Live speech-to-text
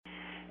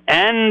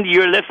And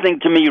you're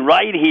listening to me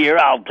right here.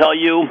 I'll tell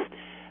you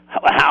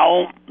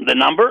how, the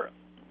number,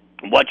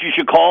 what you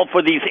should call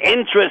for these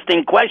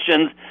interesting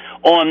questions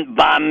on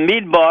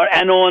Bamidbar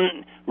and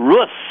on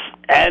Rus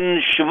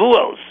and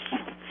Shavuos.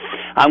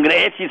 I'm going to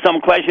ask you some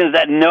questions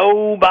that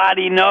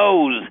nobody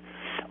knows.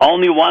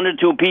 Only one or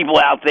two people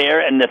out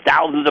there, and the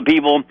thousands of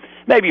people,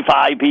 maybe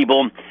 5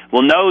 people,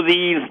 will know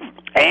these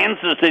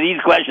answers to these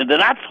questions. They're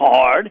not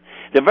hard.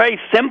 They're very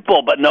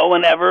simple, but no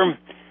one ever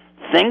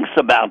thinks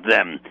about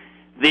them.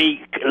 The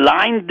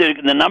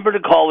number to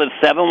call is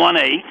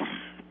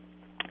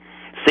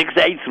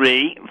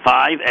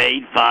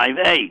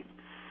 718-683-5858.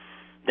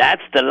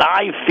 That's the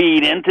live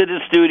feed into the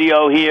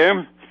studio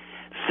here.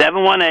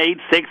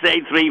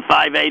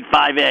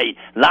 718-683-5858.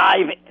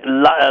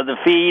 The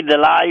feed, the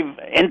live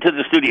into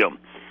the studio.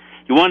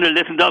 You want to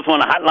listen to us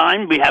on a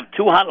hotline? We have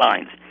 2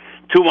 hotlines.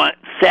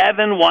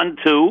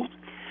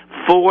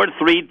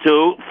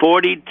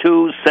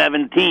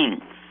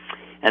 712-432-4217.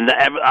 And the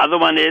other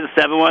one is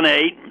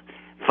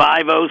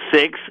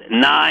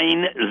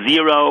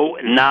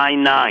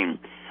 718-506-9099.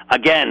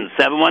 Again,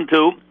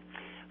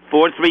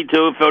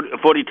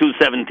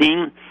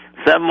 712-432-4217.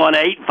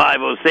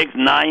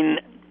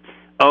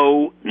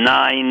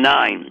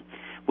 718-506-9099.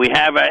 We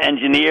have our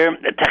engineer,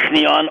 the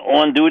Technion,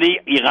 on duty,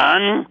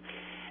 Iran.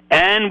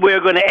 And we're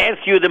going to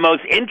ask you the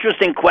most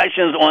interesting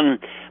questions on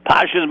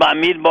Pashas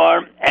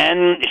Bamidbar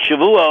and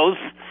Shavuos.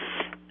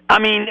 I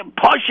mean,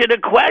 Pasha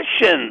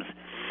questions.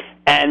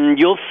 And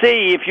you'll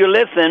see, if you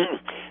listen,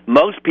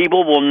 most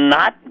people will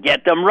not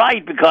get them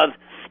right because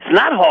it's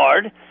not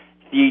hard.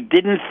 You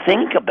didn't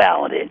think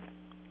about it.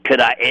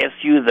 Could I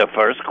ask you the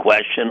first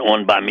question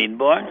on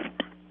Bamidbar?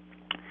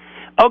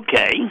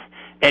 Okay.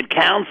 It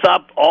counts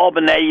up all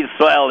B'nai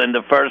Yisrael in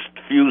the first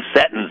few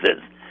sentences.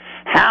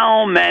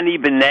 How many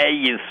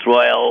B'nai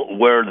Yisrael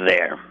were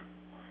there?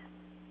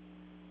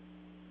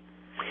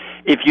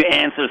 If you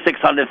answer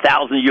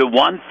 600,000, you're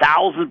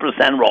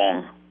 1,000%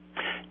 wrong.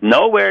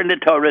 Nowhere in the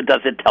Torah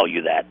does it tell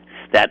you that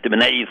the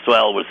B'nai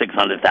Yisrael were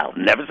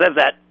 600,000. Never says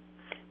that.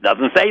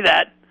 Doesn't say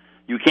that.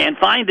 You can't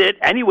find it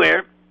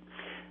anywhere.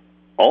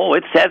 Oh,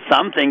 it says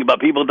something, but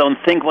people don't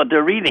think what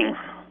they're reading.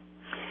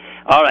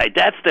 All right,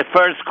 that's the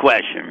first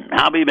question.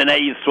 How many B'nai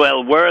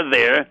Yisrael were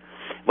there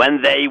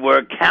when they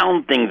were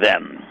counting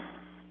them?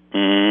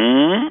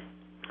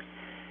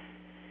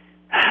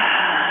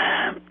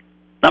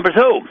 Number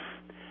 2,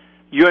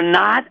 you're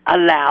not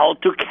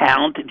allowed to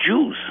count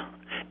Jews.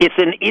 It's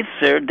an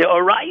Isser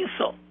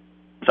De'oraisa.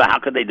 So how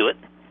could they do it?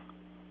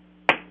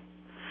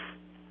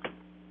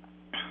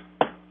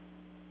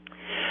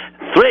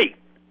 3,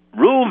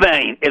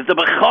 Ruvain is the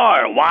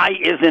Bechar. Why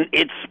isn't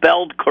it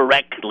spelled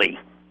correctly?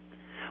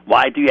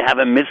 Why do you have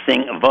a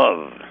missing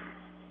Vav?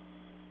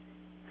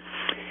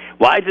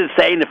 Why does it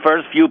say in the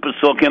first few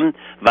Pesukim,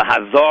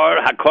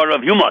 V'hazar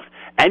HaKorav Yumos,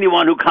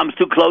 anyone who comes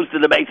too close to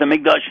the Beis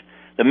HaMikdash,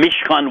 the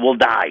Mishkan will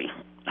die?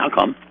 How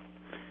come?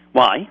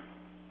 Why?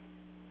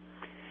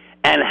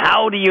 And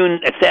how do you,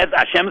 it says,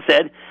 Hashem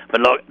said,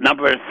 but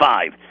number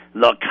 5,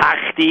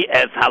 Lokachti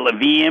es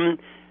halavim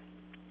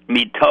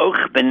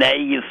mitoch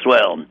b'nei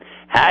Yisrael.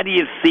 How do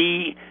you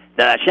see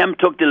that Hashem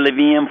took the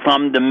Leviim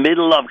from the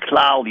middle of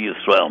Klal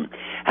Yisrael?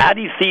 How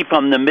do you see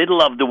from the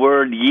middle of the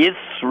word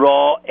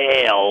Yisrael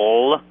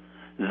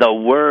the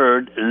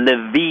word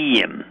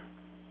Leviim?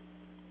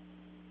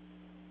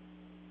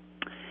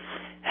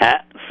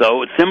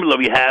 So it's similar.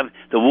 We have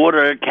the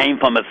water came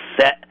from the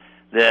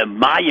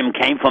Mayim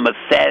came from a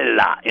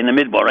Selah in the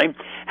Midbar, right?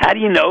 How do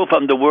you know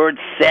from the word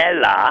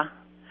Selah,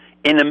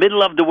 in the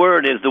middle of the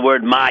word is the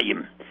word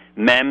Mayim,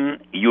 Mem,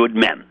 Yud,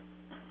 Mem.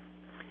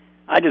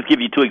 I just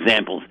give you 2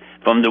 examples.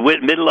 From the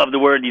middle of the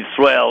word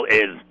Yisrael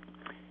is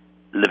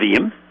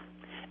Leviim,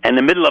 and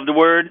the middle of the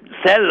word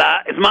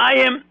Selah is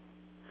Mayim.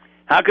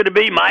 How could it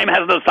be? Mayim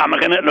has no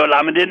samach in it, no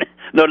lamed in,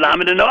 no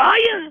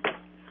ayin.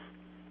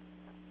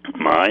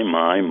 My.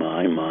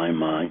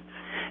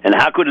 And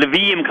how could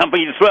Leviim come from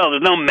Yisrael?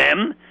 There's no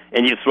Mem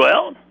in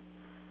Yisrael.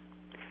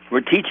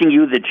 We're teaching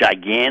you the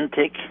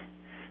gigantic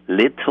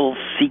little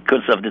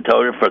secrets of the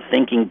Torah for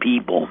thinking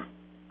people.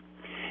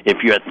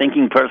 If you're a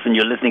thinking person,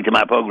 you're listening to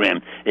my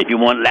program. If you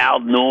want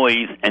loud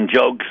noise and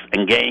jokes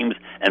and games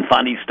and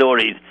funny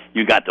stories,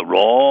 you got the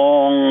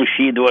wrong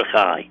Shidur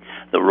Chai,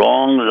 the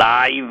wrong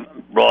live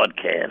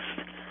broadcast.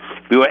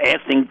 We were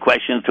asking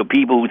questions to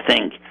people who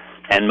think.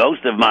 And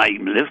most of my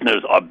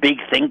listeners are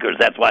big thinkers.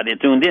 That's why they're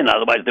tuned in.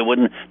 Otherwise, they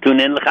wouldn't tune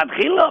in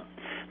l'chatchila.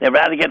 They'd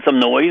rather get some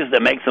noise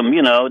that makes them,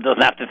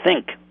 doesn't have to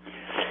think.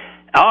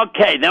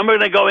 Okay, then we're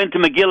going to go into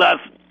Megillah.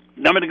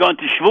 Then we're going to go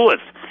into Shavuos.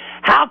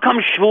 How come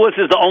Shavuos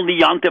is the only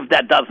yontif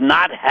that does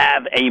not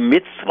have a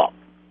mitzvah?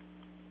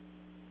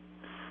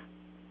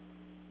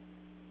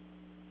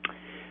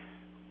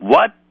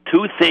 What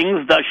 2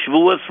 things does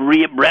Shavuos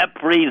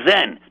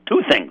represent?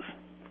 2 things.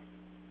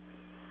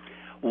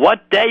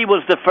 What day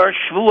was the first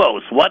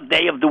Shavuos? What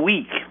day of the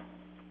week?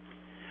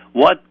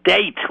 What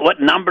date? What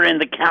number in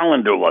the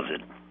calendar was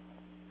it?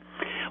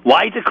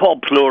 Why is it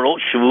called plural,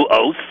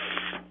 Shavuos?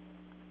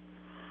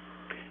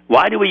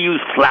 Why do we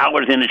use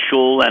flowers in a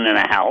shul and in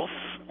a house?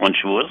 on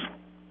Shavuos?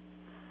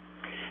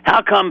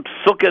 How come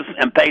Sukkot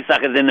and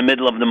Pesach is in the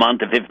middle of the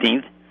month, the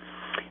 15th,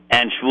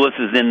 and Shavuos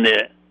is in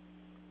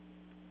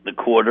the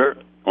quarter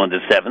on the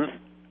 7th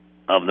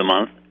of the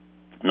month?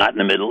 Not in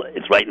the middle.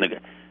 It's right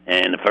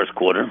in the first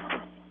quarter.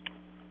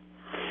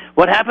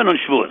 What happened on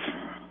Shavuos?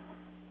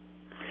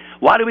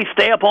 Why do we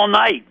stay up all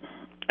night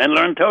and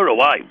learn Torah?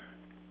 Why?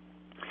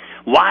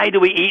 Why do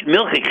we eat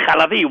milchik,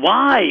 chalavi?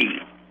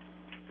 Why?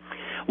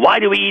 Why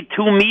do we eat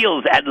 2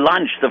 meals at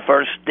lunch the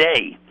first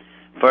day?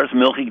 First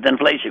milchik, then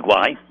fleshik.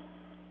 Why?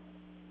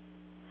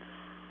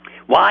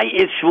 Why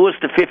is Shavuos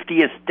the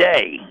 50th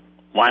day?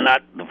 Why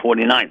not the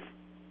 49th?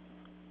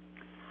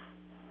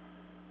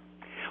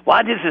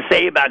 Why does it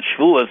say about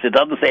Shavuos? It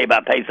doesn't say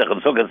about Pesach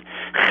and Sukkot.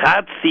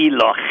 Chatzi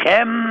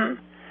lochem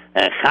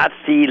and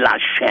chatzi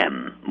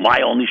lashem.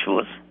 Why only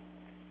Shavuos?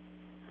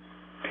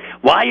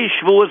 Why is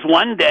Shavuos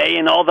 1 day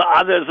and all the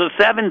others are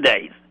 7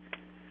 days?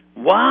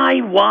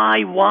 Why? Why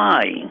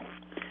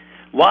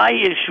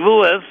is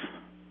Shavuos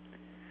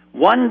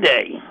 1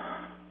 day?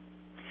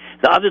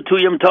 The other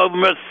 2 Yom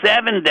Tovim are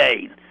 7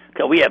 days.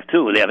 Okay, we have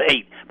 2, they have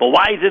 8. But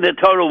why is it a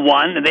total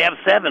 1 and they have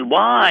 7?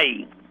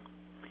 Why?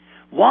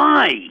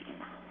 Why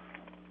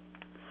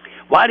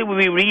do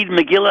we read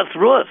Megillas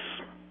Rus?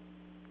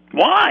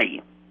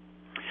 Why?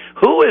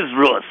 Who is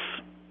Rus?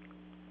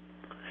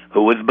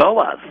 Who is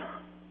Boaz?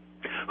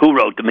 Who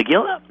wrote the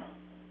Megillah?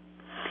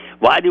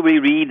 Why do we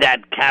read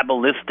that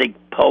Kabbalistic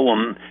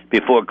poem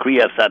before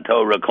Kriyas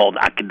HaTorah called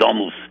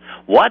Akdomus?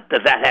 What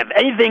does that have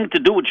anything to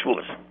do with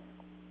Shavuos?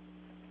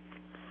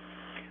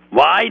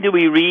 Why do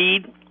we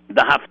read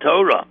the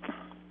Haftorah?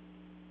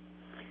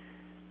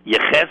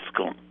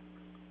 Yecheskel,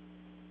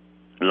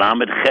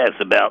 Lamed Ches,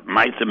 about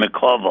Ma'aser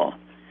Mekova.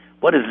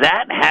 What does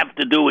that have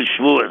to do with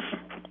Shavuos?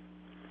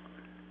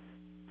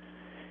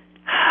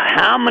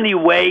 How many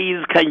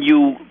ways are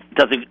you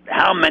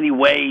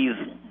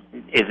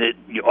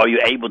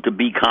able to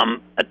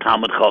become a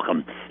Talmud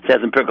Chacham? It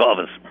says in Pirkei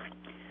Avos,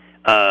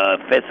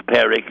 5th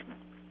Perik,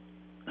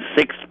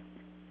 6th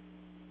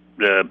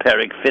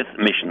Perik, 5th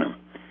Mishnah.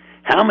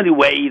 How many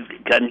ways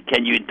does it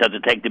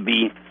take to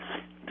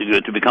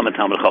become a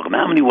Talmud Chacham?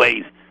 How many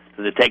ways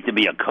does it take to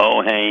be a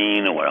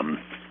Kohen or a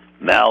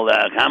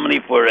Melech? How many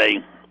for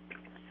a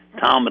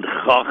Talmud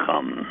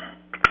Chacham?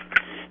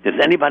 Does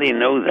anybody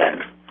know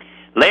that?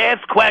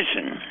 Last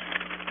question.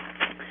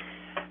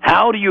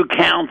 How do you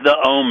count the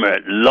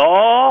Omer?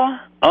 Law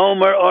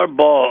Omer or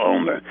Ba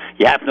Omer?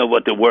 You have to know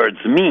what the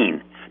words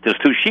mean. There's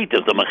 2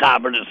 shittas. The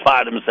Mechaber, the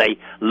Sfardim say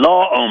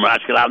Law Omer.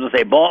 Ashkenazim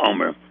say Ba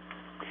Omer.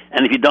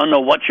 And if you don't know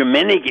what your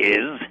minig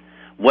is,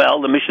 well,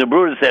 the Mishnah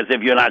Berurah says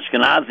if you're an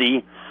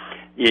Ashkenazi,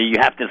 you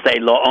have to say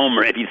Law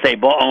Omer. If you say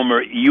Ba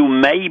Omer, you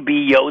may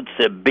be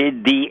Yotze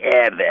B'di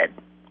Eved.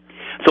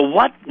 So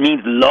what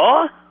means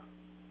law?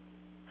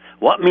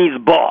 What means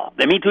Ba?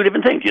 They mean 2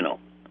 different things, you know.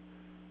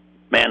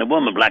 Man and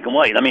woman, black and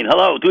white. I mean,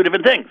 hello, 2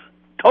 different things.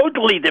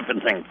 Totally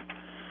different things.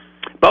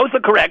 Both are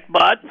correct,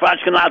 but for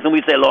Ashkenazim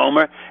we say Lo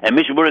Omer, and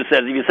Mishnah Berurah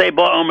says if you say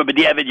Ba Omer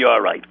B'di Eved, you're all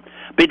right.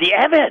 B'di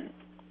Eved.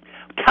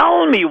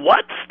 Tell me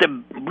what's the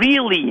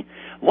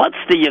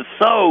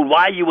yesod,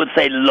 why you would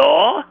say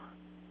law,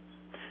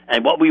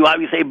 and why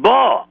we say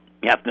Ba.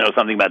 You have to know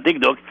something about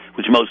Digduk,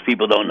 which most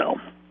people don't know.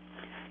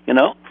 You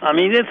know, I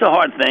mean, it's a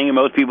hard thing, and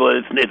most people,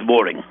 it's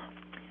boring.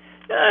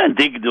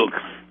 Digduk.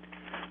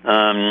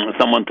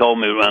 Someone told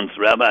me once,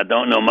 Rabbi, I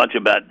don't know much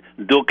about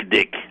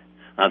Duk-Dik.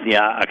 I said,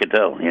 yeah, I could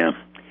tell, yeah.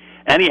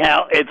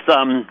 Anyhow, it's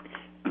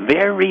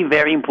very,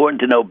 very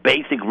important to know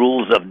basic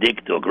rules of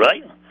Dikduk,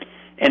 right?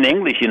 In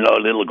English, you know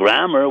a little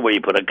grammar where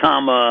you put a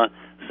comma,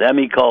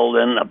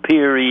 semicolon, a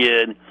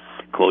period,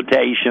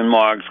 quotation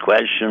marks,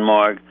 question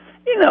mark.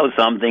 You know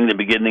something, the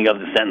beginning of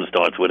the sentence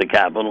starts with a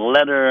capital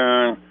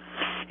letter.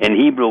 In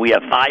Hebrew, we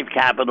have 5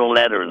 capital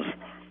letters.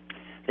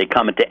 They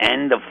come at the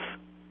end of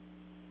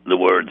the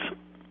words.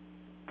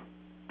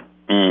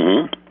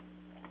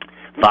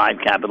 5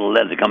 capital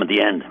letters. They come at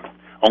the end.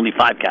 Only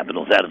 5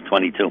 capitals out of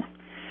 22.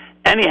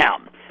 Anyhow,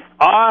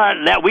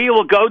 now we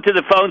will go to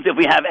the phones if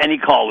we have any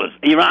callers.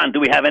 Iran, do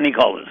we have any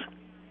callers?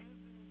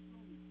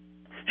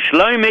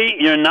 Shlomi,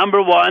 you're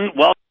number 1.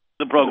 Welcome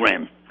to the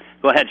program.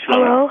 Go ahead,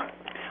 Shlomi. Hello?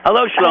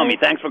 Hello, Shlomi.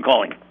 Thanks for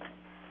calling.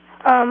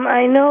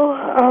 I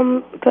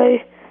know the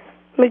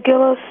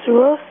Megillas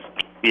Rus.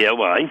 Yeah,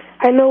 why?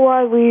 I know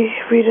why we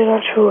read it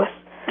on Shavuos.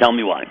 Tell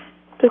me why.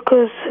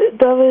 Because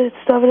David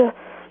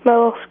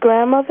Melech's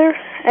grandmother,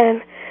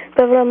 and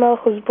David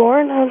Melech was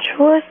born on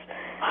Shavuos.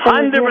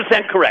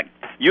 100% correct.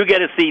 You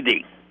get a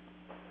CD.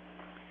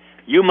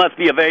 You must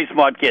be a very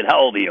smart kid. How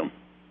old are you?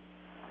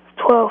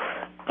 12.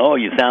 Oh,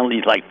 you sound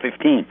like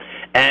 15.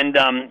 And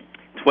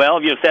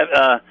 12 years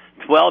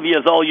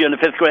old, you're in the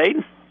 5th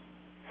grade?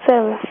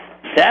 7.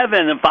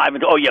 7 and 5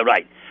 and 2. Oh, yeah,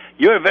 right.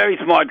 You're a very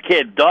smart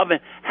kid.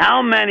 David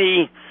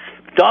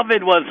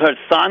was her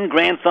son,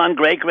 grandson,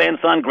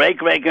 great-grandson,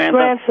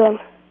 great-great-grandson?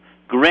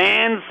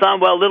 Grandson,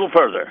 well, a little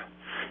further.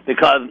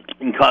 Because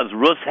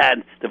Rus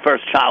had, the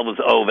first child was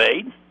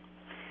Oved.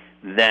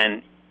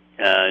 Then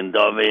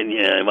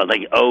David was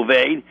like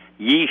Oved,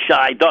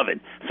 Yishai, David.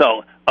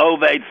 So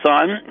Oved's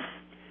son,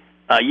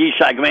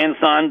 Yishai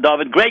grandson,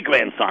 David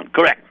great-grandson,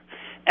 correct.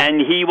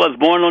 And he was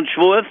born on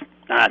Shavuos.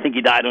 I think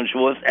he died on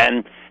Shavuos,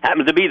 and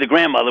happens to be the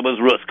grandmother was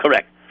Rus,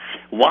 correct.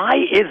 Why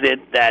is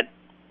it that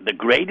the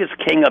greatest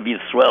king of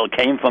Yisrael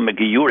came from a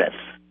Geuris,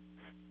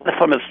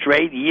 from a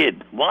straight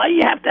Yid? Why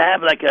you have to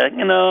have like a,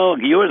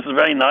 Geuris is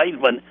very nice,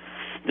 but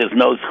there's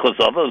no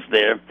chosovos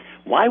there.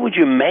 Why would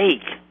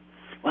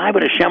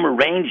Hashem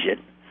arrange it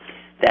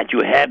that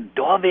you had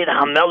David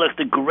HaMelech,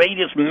 the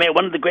greatest man,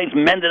 one of the greatest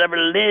men that ever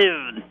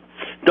lived?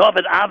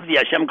 David Avdi,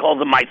 Hashem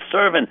calls him my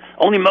servant.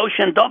 Only Moshe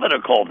and David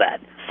are called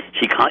that.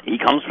 He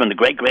comes from the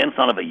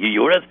great-grandson of a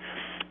Yeuris.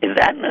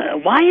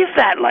 Why is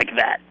that like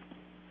that?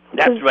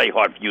 That's very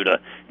hard for you,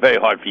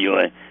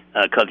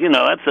 because,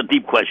 that's a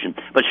deep question.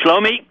 But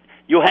Shlomi,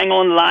 you hang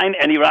on the line,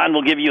 and Iran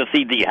will give you a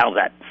CD. How's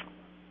that?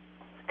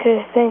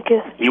 Okay, thank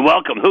you. You're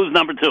welcome. Who's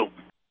number 2?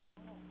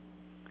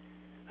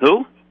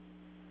 Who?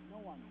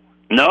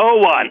 No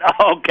one.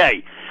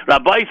 Okay.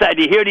 Rabbi said,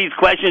 you hear these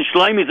questions?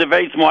 Shlomi's a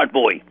very smart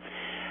boy.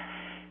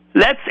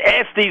 Let's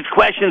ask these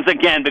questions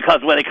again,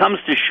 because when it comes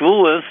to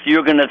Shavuos,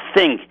 you're going to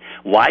think,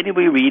 why did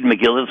we read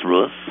Megillus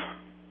Rus?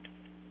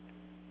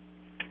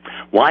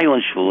 Why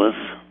on Shavuos?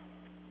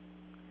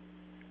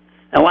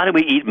 And why do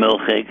we eat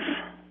milchiks?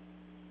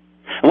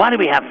 And why do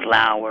we have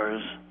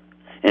flowers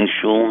in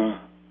Shul?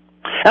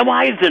 And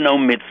why is there no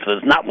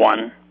mitzvahs? Not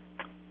one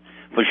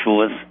for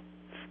Shavuos.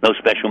 No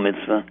special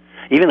mitzvah.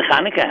 Even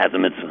Hanukkah has a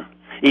mitzvah.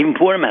 Even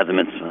Purim has a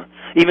mitzvah.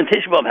 Even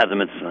Tisha B'Av has a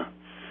mitzvah.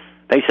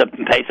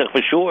 Pesach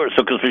for sure.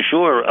 Sukkot for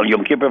sure.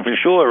 Yom Kippur for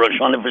sure. Rosh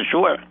Hashanah for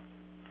sure.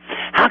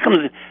 How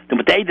come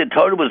the day the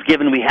Torah was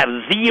given, we have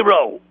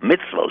 0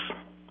 mitzvahs?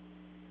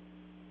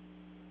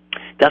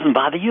 Doesn't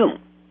bother you?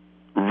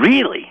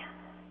 Really?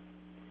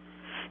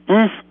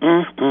 Then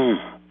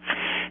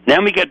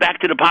we get back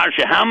to the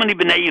parsha. How many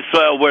Bnei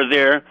Yisrael were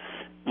there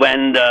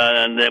when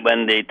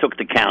they took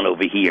the count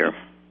over here?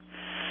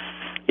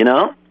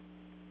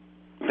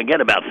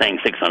 Forget about saying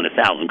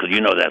 600,000, because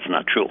that's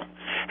not true.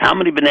 How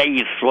many Bnei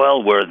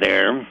Yisrael were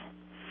there?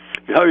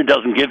 It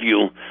doesn't give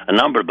you a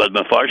number, but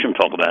Mefarshim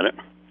talk about it.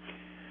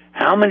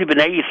 How many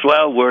Bnei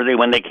Yisrael were they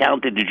when they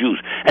counted the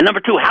Jews? And number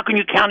 2, how can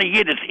you count a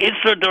Yid? It's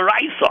Isser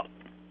D'Oraisa.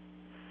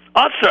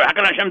 Usser, how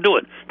can Hashem do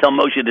it? Tell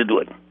Moshe to do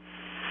it.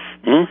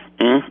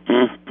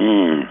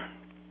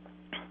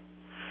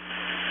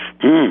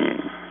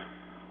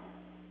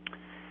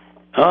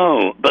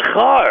 Oh,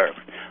 Bechar.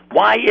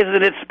 Why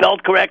isn't it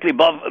spelled correctly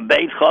above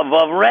Beit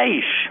Chavav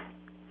Reish?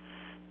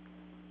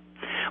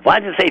 Why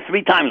did it say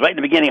 3 times right in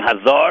the beginning?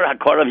 Hazar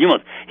HaKorav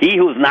Yumos. He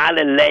who's not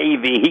a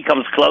Levi, he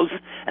comes close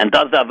and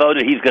does the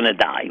avodah, he's going to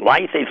die. Why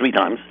you say 3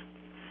 times?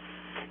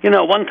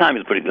 1 time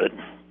is pretty good.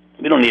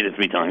 We don't need it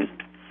 3 times.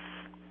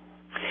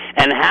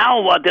 And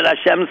what did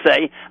Hashem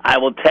say? I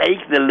will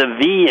take the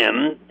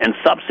Leviim and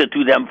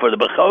substitute them for the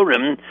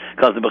Bechorim,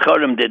 because the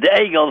Bechorim did the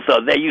Egel,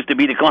 so they used to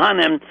be the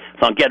Kohanim,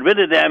 so I'll get rid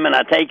of them, and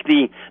I'll take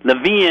the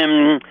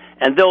Leviim,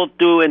 and they'll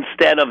do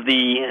instead of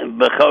the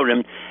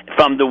Bechorim.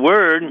 From the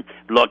word,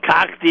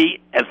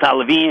 Lokachti es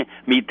ha-Leviim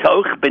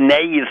mitoch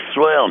b'nei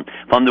Yisrael.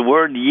 From the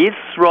word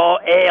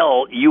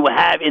Yisrael, you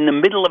have in the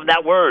middle of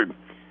that word,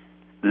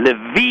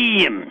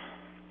 Leviim.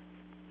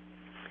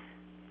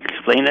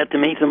 Explain that to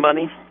me,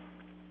 somebody?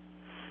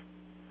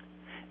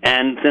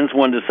 And since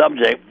we're on the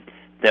subject,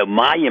 the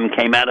Mayim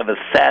came out of a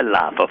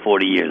Selah for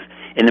 40 years.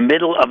 In the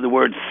middle of the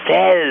word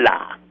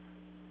Selah,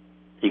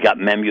 you got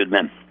Mem Yud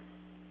Mem.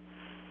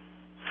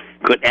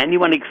 Could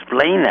anyone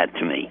explain that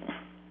to me?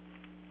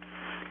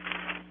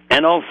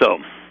 And also,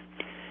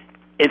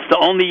 it's the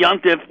only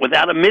Yontif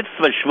without a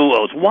mitzvah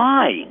Shavuos.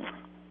 Why?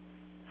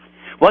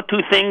 What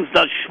 2 things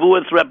does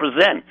Shavuos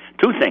represent?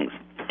 2 things.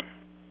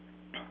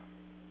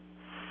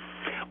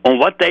 On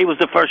what day was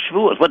the first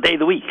Shavuos? What day of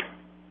the week?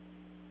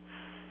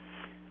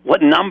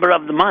 What number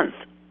of the month?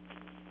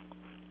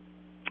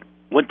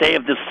 What day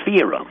of the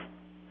Sphira?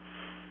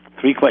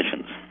 3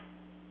 questions.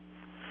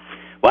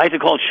 Why is it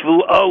called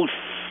Shavuos?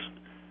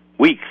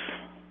 Weeks.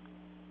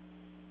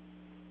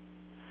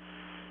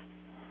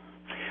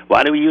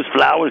 Why do we use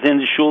flowers in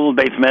the shul,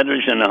 Beis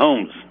Medrash, and the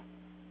homes?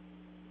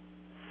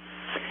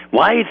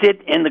 Why is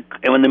it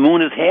when the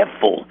moon is half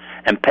full,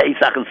 and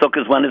Pesach and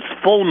Sukkot is when it's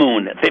full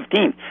moon,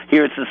 15th?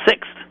 Here it's the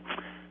 6th,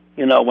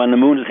 when the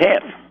moon is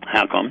half.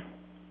 How come?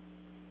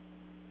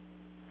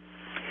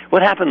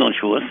 What happened on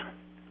Shavuos?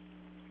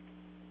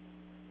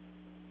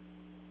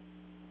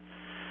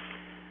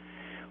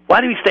 Why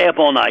do we stay up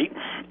all night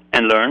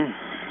and learn?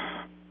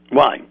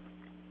 Why?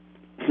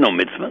 It's no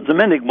mitzvah. It's a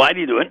minhag. Why do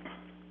you do it?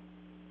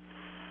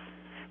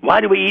 Why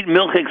do we eat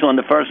milchiks on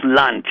the first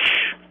lunch?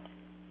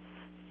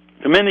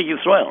 It's a minhag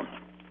Yisrael.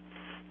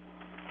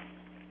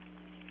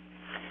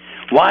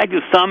 Why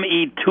do some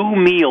eat 2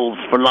 meals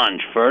for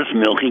lunch? First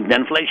milchik,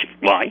 then fleishik.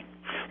 Why?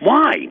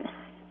 Why?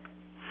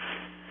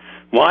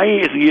 Why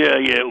is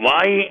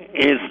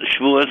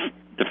Shavuos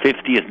the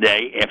 50th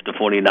day after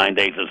 49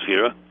 days of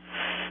Sphira?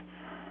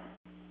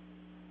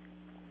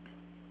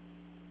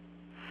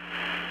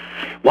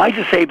 Why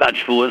does it say about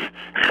Shavuos,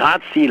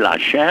 Chatzi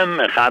l'Hashem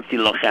and Chatzi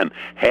l'Ochem?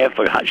 Half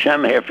for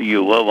Hashem, half for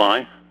you. Well,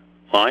 why?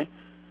 Why?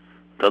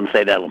 Doesn't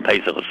say that on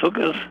Pesach or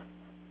Sukkot.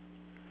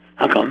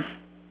 How come?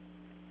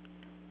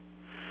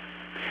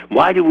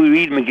 Why do we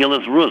read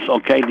Megillas Rus?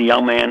 Okay, the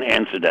young man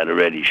answered that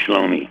already,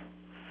 Shlomi.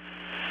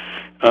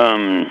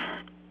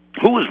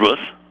 Who was Rus?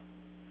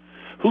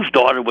 Whose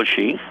daughter was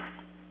she?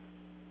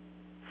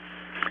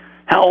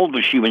 How old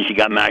was she when she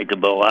got married to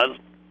Boaz?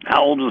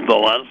 How old was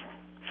Boaz?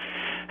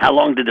 How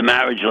long did the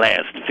marriage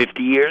last?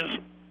 50 years?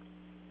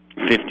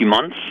 50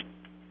 months?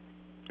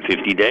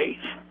 50 days?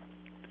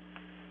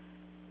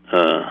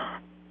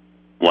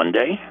 1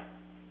 day?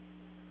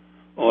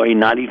 Or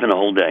not even a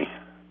whole day?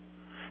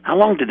 How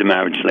long did the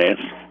marriage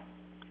last?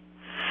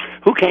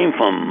 Who came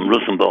from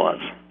Rus and Boaz?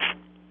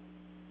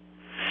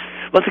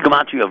 What's the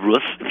gematria of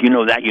Rus? If you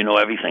know that, you know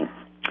everything.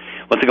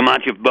 What's the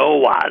gematria of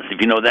Boaz?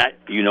 If you know that,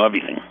 you know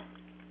everything.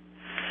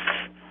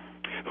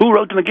 Who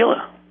wrote the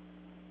Megillah?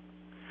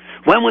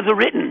 When was it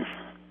written?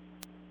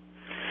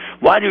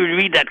 Why do we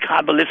read that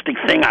Kabbalistic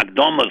thing,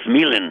 Akdomos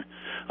Milin,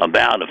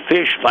 about a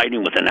fish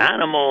fighting with an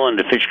animal and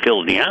the fish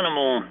killed the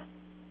animal?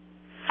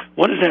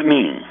 What does that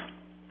mean?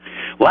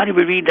 Why do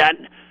we read that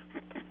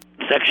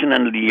section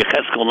under the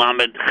Yecheskel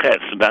Lamed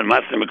Ches about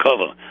Master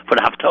Mekova for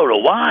the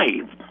Haftorah?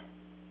 Why?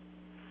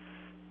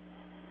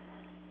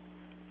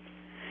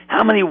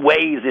 How many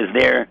ways is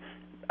there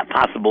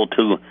possible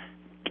to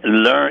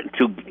learn,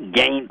 to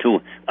gain,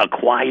 to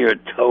acquire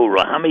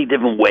Torah? How many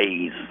different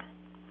ways?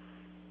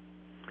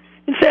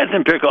 It says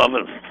in Pirkei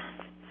Avos,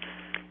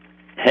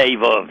 Hey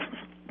Vav,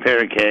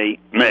 Perik Hey,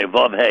 no,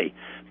 Vav Hey,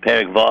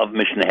 Perik Vav,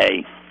 Mishnah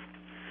Hey.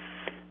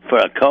 For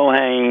a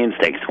Kohen,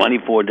 it takes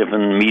 24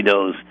 different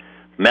midos,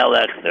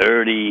 Melech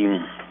 30.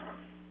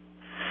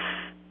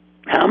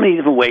 How many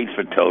different ways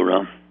for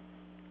Torah?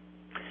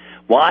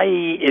 Why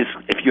is,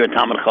 if you're a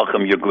Talmid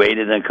Chacham, you're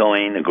greater than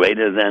Kohen, or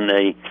greater than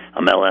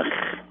a Melech?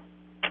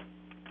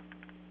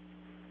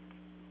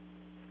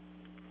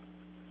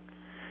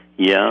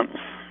 Yeah.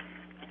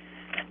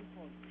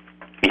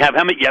 You have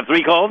how many? You have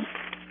 3 calls?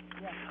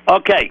 Yeah.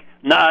 Okay.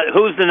 Now,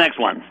 who's the next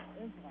one?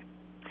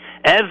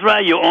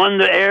 Ezra, you're on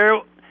the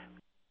air.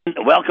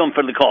 Welcome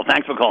for the call.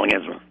 Thanks for calling,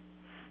 Ezra.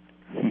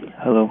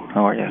 Hello,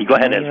 how are you? Go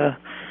ahead, Ezra.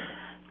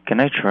 Can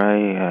I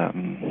try,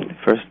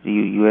 first,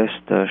 you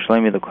asked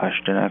Shlomi the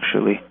question,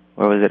 actually.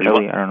 Or was it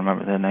Eli? I don't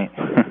remember the night.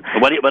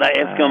 But I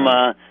asked him,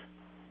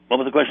 what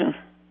was the question?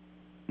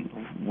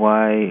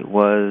 Why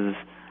was,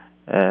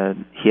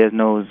 he has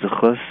no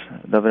Zechus,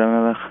 David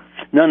HaMelech?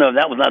 No,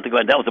 that was not the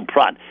question. That was a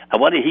prat.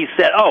 What did he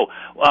say?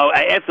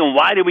 I asked him,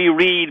 why do we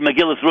read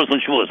Megillas Rus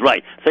and Shavuos?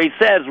 Right. So he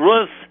says,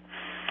 Rus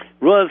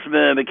was,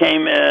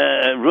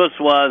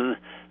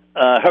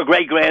 her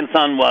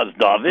great-grandson was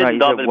David. Right,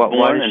 David was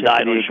born and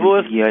died on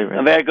Shavuos.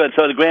 Very good.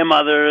 So the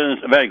grandmother,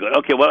 very good.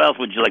 Okay, what else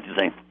would you like to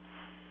say?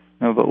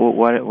 No, but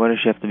why does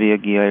she have to be a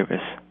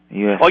Geiris?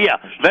 Oh, yeah,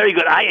 very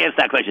good. I asked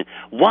that question.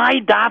 Why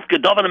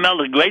Dafka, David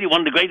HaMelech,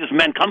 one of the greatest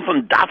men, come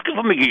from Dafka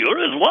from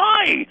Megillas?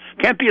 Why?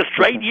 Can't be a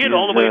straight Yid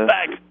all the way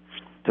back.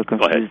 To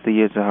confuse the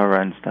Yetzirah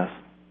and stuff.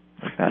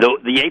 Like that.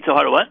 The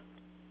Yetzirah what?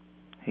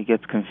 He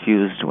gets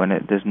confused when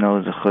there's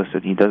no Zechus.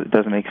 It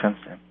doesn't make sense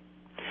to him.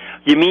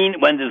 You mean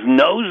when there's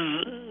no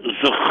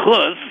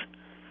Zechus?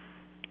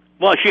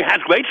 Well, she has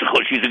great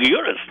Zechus. She's a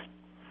Geiris.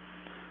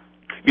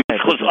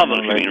 Zechus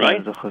Avos, you mean,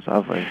 right?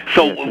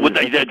 So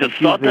the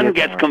Satan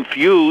gets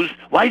confused.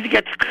 Why does he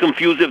get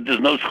confused if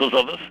there's no Zechus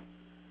Avos?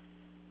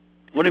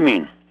 What do you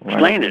mean?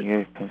 Explain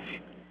it.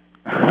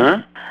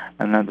 Huh?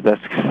 I'm not the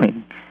best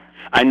explaining.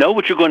 I know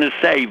what you're going to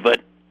say,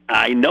 but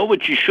I know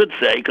what you should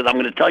say because I'm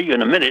going to tell you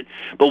in a minute.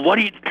 But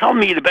tell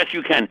me the best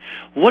you can.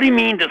 What do you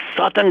mean the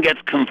Satan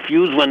gets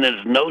confused when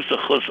there's no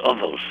Zechus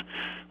Avos?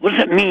 What does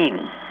that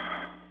mean?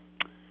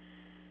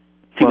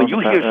 See, when you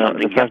hear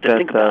something, you have to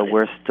think about it.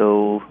 We're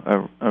still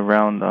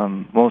around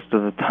most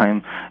of the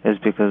time is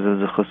because of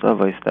Zechus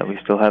Avos that we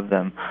still have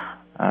them.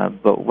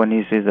 But when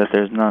he says that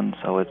there's none,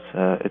 so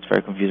it's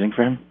very confusing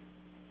for him.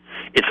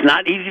 It's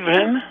not easy for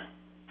him?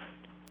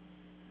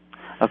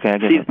 Okay, I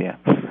get it, yeah.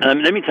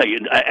 Let me tell you,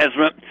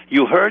 Ezra,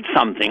 you heard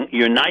something.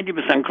 You're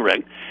 90%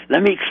 correct.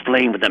 Let me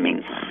explain what that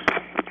means.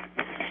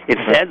 It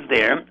says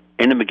there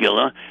in the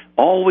Megillah,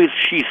 always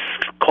she's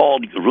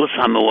called Rus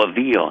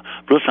HaMoaviyah,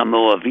 Rus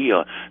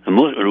HaMoaviyah,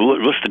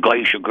 Rus the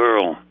Goyish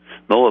girl,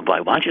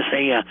 Moabite. Why don't you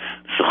say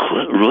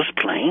Rus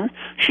plain?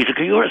 She's a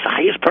Geiris, the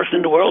highest person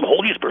in the world,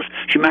 holiest person.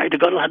 She married the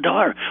Gadol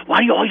Hadar. Why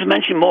do you always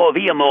mention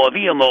Moaviyah,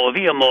 Moaviyah,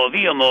 Moaviyah,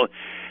 Moaviyah, Moaviyah?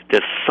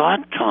 The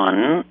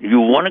Satan, you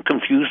want to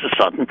confuse the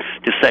Satan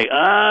to say,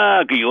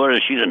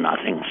 Geiris, she's a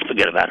nothing,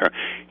 forget about her.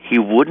 He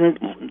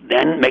wouldn't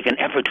then make an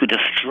effort to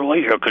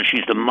destroy her because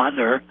she's the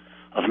mother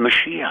of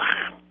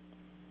Mashiach.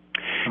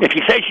 If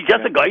you say she's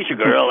just a Goyish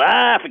girl,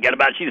 forget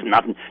about it, she's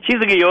nothing. She's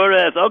a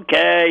Geiris,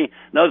 okay,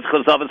 no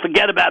Zechus,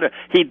 forget about her.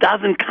 He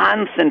doesn't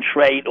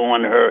concentrate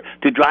on her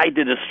to try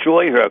to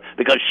destroy her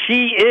because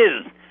she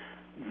is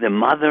the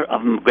mother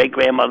of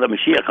great-grandmother of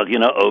Mashiach, because,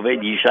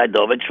 Oved, Yishai,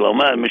 David,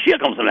 Shlomo, and Mashiach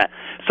comes from that.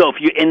 So if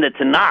you're in the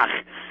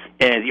Tanakh,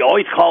 and you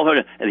always call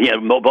her,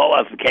 and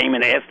Boaz came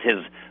and asked his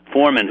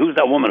foreman, who's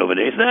that woman over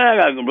there? He said,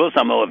 Rus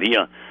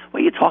HaMoaviyah.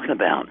 What are you talking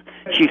about?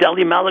 She's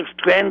Eli Melech's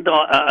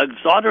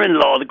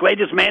daughter-in-law, the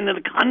greatest man in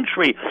the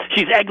country.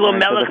 She's Eglo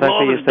Melech,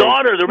 Lova's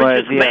daughter, the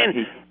richest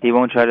man. He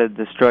won't try to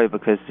destroy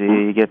because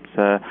he gets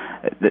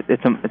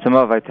it's a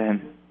Moabite to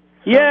him.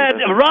 Yeah,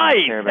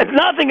 right. It's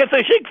nothing. It's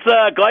a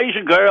shiksa,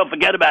 Gaisha girl.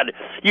 Forget about it.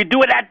 You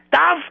do it at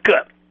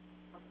Dafka,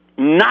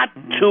 not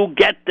to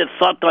get the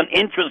Satan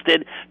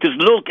interested. Just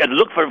look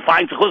for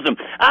fine chusim.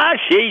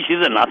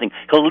 She's a nothing.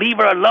 He'll leave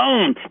her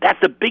alone. That's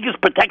the biggest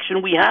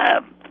protection we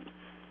have.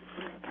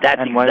 That's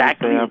and why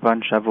exactly. do you stay up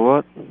on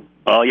Shavuot?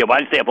 Oh yeah, why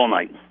do you stay up all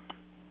night?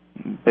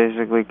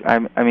 Basically, I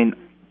mean,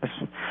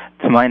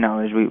 to my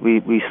knowledge,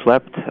 we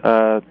slept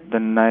the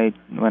night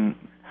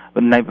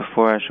the night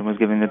before Hashem was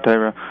giving the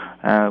Torah.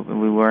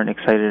 We weren't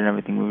excited and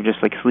everything. We were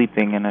just like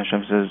sleeping, and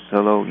Hashem says,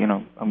 "Hello,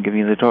 I'm giving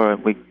you the Torah.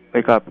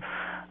 Wake up."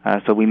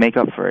 So we make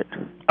up for it.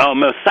 Oh,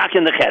 Mosak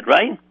in the Chet,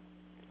 right?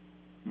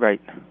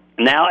 Right.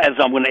 Now, as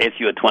I'm going to ask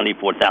you a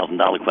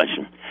 $24,000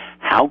 question,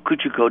 how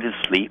could you go to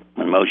sleep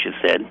when Moshe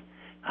said,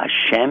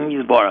 Hashem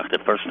Yisborach, the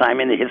first time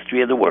in the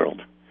history of the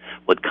world,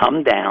 would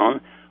come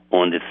down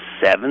on the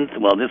 7th,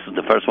 well, this is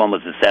the first one,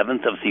 was the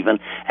 7th of Sivan,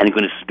 and he's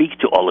going to speak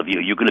to all of you.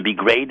 You're going to be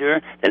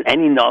greater than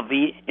any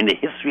Navi in the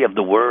history of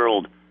the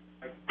world.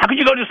 How could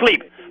you go to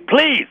sleep?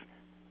 Please.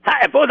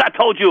 Suppose I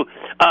told you,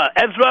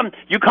 Ezra,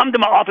 you come to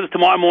my office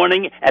tomorrow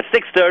morning at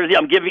 6:30.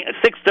 I'm giving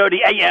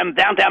 6:30 a.m.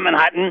 downtown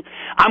Manhattan.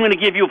 I'm going to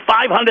give you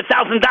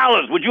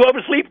 $500,000. Would you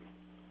oversleep?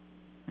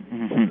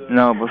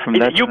 No, but from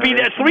that, you'll be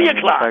there at 3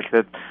 o'clock. The fact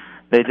that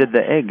they did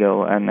the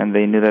Egel, and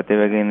they knew that they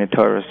were getting the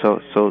Torah,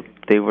 so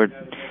they were.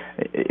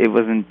 It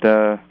wasn't.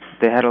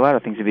 They had a lot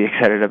of things to be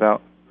excited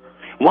about.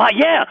 Why?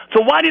 Yeah.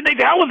 So why did they?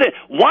 How was it?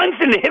 Once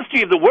in the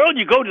history of the world,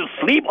 you go to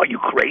sleep? Are you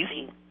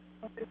crazy?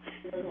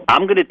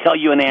 I'm going to tell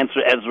you an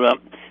answer, Ezra,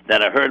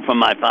 that I heard from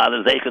my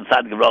father, Zeichel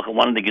Tzaddik Baruch,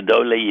 one of the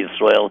Gedolei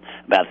Yisrael,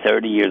 about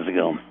 30 years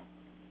ago.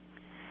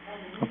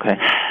 Okay.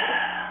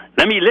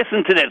 Let me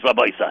listen to this,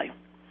 Rabbi Isai.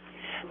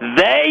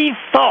 They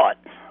thought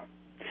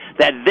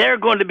that they're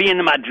going to be in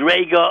the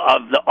Madrega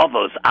of the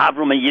Avos,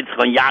 Avram and Yitzchak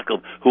and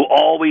Yaakov, who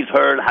always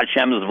heard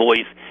Hashem's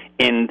voice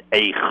in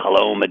a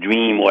chalom, a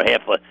dream, or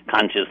half a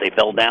conscious. They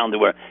fell down. They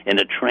were in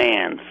a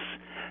trance.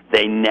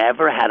 They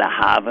never had a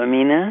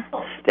Havamina,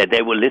 that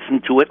they would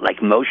listen to it like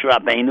Moshe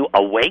Rabbeinu,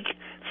 awake,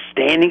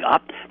 standing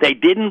up. They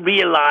didn't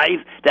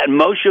realize that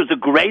Moshe was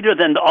greater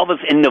than the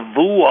others in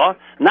Nevuah,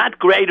 not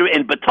greater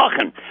in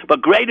B'tochen,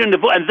 but greater in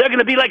Nevuah, and they're going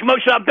to be like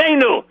Moshe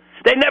Rabbeinu.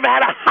 They never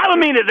had a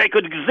Havamina they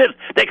could exist.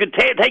 They could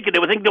take it. They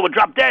would think they would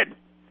drop dead.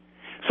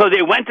 So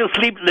they went to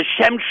sleep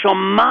L'Shem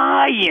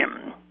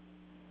Shomayim,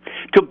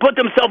 to put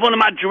themselves on the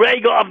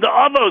Madrega of the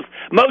others.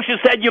 Moshe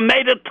said, you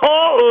made a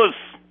Torah.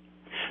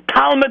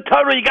 Talmud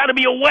Torah, you got to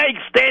be awake,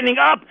 standing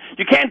up.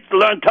 You can't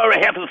learn Torah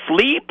half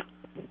asleep.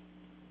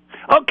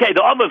 Okay,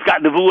 the others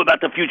got nevuah about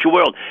the future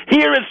world.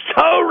 Here is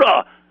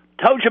Torah.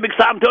 Tosha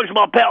B'Ksam, Tosha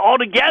B'Alpeh, all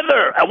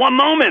together at one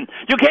moment.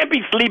 You can't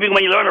be sleeping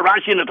when you learn a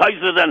Rashi and a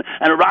Tosas and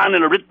a Ran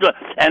and a Ritva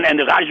and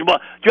the Rashba.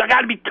 You got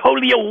to be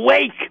totally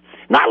awake.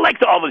 Not like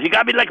the others. You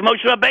got to be like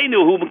Moshe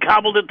Rabbeinu, who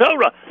kabbaled the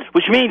Torah,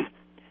 which means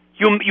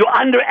you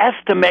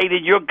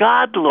underestimated your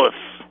godless.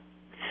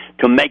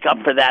 To make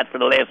up for that, for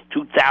the last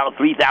 2,000,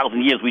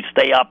 3,000 years, we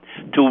stay up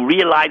to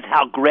realize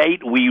how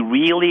great we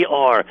really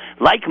are.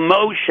 Like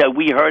Moshe,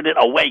 we heard it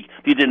awake.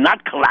 We did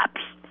not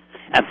collapse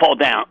and fall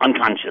down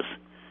unconscious.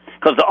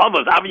 Because the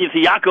others,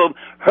 obviously Yaakov,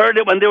 heard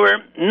it when they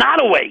were not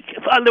awake.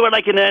 They were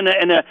like in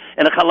a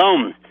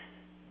chalom.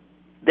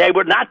 They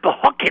were not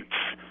behookets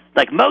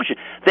like Moshe.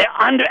 They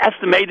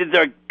underestimated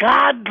their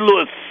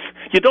godless.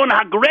 You don't know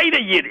how great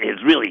a yid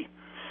is, really.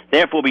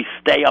 Therefore, we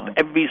stay up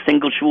every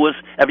single Shavuos,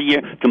 every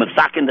year, to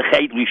Masakin the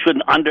Chait. We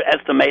shouldn't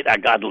underestimate our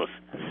godless.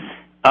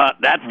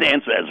 That's the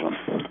answer, Ezra.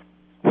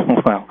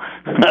 Wow.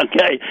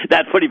 Okay,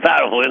 that's pretty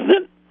powerful, isn't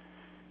it?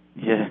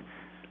 Yeah.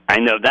 I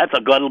know. That's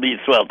a Gadol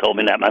B'Yisrael told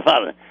me that, my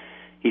father.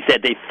 He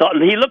said he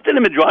looked at the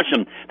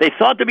Midrashim, they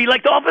thought to be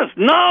like the others.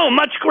 No,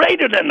 much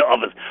greater than the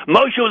others.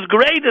 Moshe was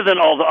greater than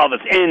all the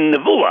others in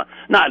Nevuah,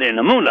 not in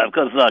Amunah,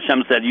 because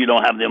Hashem said, you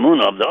don't have the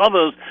Amunah of the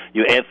others.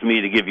 You asked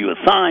me to give you a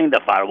sign. The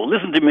fire will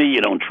listen to me.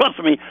 You don't trust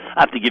me. I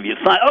have to give you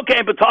a sign.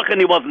 Okay, but talking,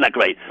 he wasn't that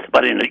great.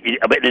 But in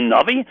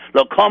Navi,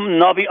 Lokom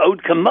Navi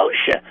Od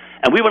Moshe.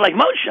 And we were like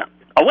Moshe,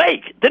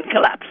 awake, didn't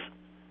collapse.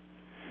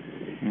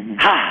 Mm-hmm.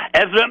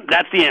 Ezra,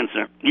 that's the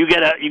answer. You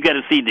get a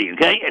CD,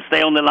 okay?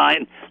 Stay on the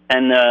line,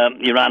 and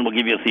Iran will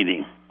give you a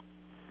CD.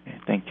 Okay,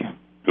 thank you.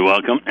 You're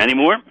welcome. Any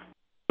more?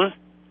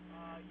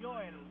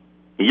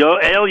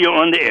 Yoel, you're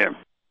on the air.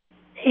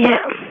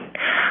 Yeah,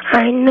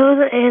 I know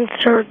the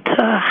answer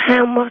to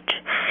how much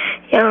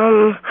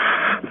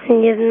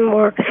Yidden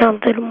were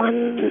counted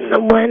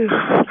when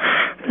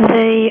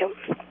they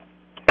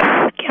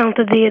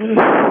counted the Yidden.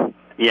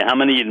 Yeah, how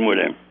many Yidden were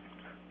there?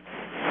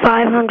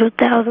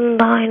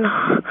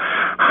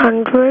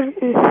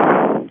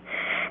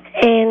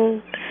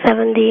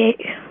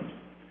 500,978.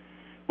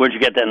 Where'd you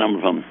get that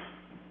number from?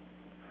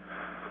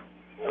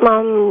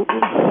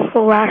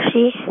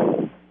 Rashi.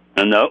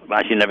 No,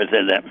 Rashi never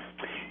said that.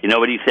 You know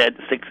what he said?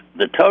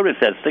 The Torah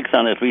says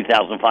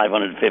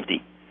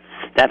 603,550.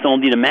 That's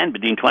only the men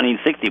between 20 and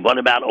 60. What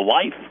about a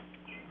wife?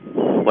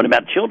 What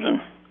about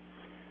children?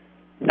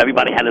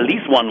 Everybody had at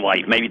least one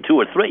wife, maybe 2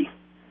 or 3.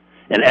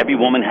 And every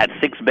woman had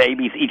 6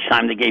 babies each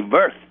time they gave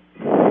birth.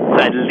 So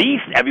at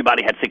least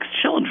everybody had 6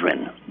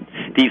 children.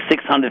 These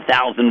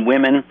 600,000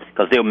 women,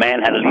 because their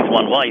man had at least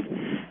one wife,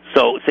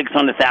 so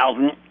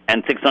 600,000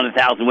 and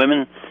 600,000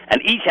 women,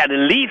 and each had at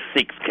least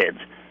 6 kids.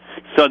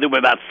 So there were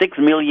about 6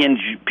 million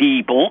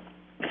people,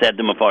 said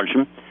the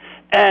Mefarshim,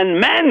 and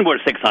men were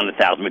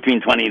 600,000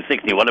 between 20 and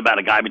 60. What about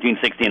a guy between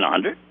 60 and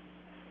 100?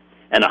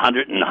 And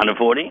 100 and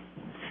 140?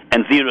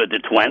 And 0 to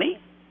 20?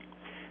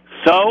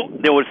 So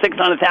there were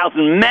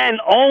 600,000 men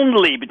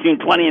only between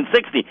 20 and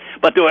 60.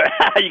 But there were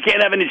you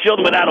can't have any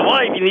children without a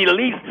wife. You need at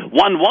least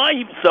one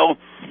wife. So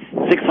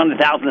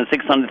 600,000 and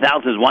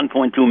 600,000 is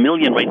 1.2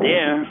 million right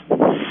there.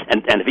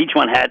 And if each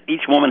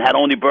woman had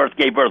only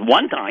gave birth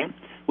one time,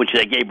 which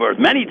they gave birth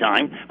many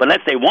times, but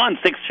let's say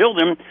 6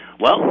 children,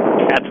 well,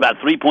 that's about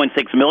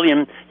 3.6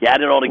 million. You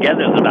add it all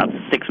together, it's about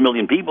 6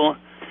 million people.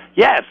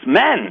 Yes,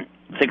 men.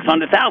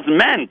 600,000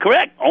 men,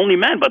 correct. Only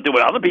men, but there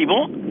were other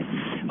people.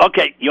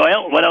 Okay,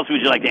 Yoel, what else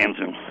would you like to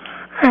answer?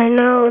 I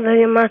know the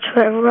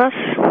Gematria Rus.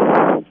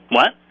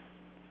 What?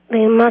 The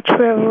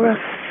Gematria Rus.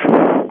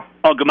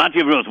 Oh,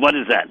 Gematria Rus, what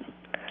is that?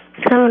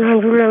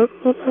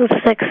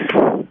 706.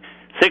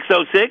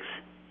 606?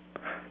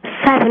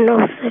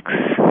 706.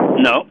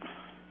 No.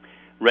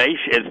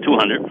 Reish is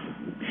 200.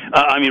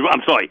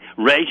 I'm sorry.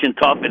 Reish and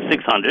Tov is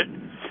 600.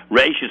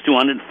 Reish is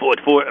 200,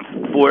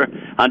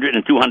 400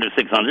 and 200,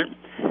 600.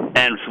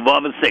 And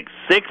Svav is 6.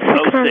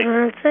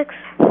 606.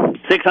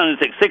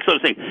 606.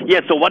 606.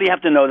 Yeah, so what do you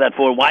have to know that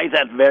for? Why is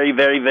that very,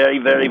 very, very,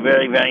 very,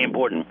 very, very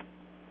important?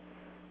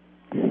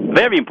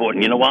 Very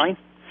important. You know why?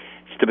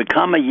 To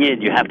become a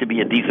Yid, you have to be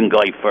a decent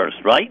guy first,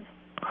 right?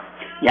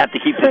 You have to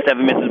keep the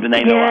 7 mitzvahs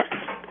b'nei Noach.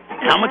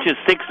 How much is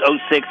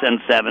 606 and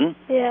 7?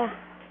 Yeah.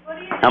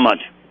 How much?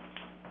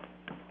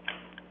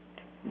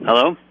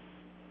 Hello?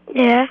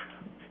 Yeah.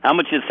 How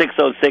much is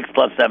 606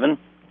 plus 7?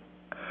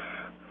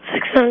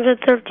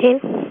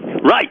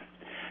 613. Right.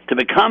 To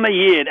become a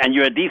Yid and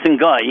you're a decent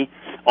guy,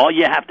 all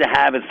you have to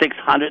have is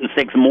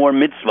 606 more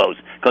mitzvos,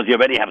 because you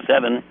already have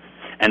 7.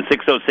 And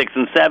 606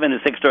 and 7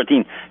 is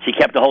 613. She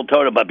kept the whole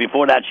Torah, but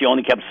before that she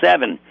only kept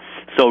 7.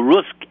 So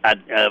Rusk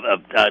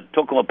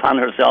took upon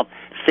herself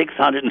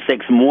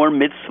 606 more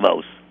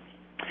mitzvos.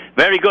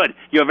 Very good.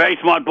 You're a very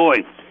smart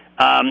boy.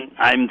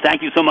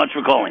 Thank you so much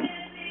for calling.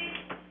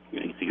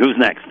 Who's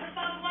next?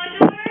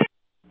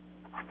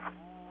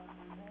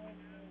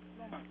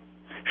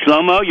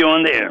 Shlomo, you're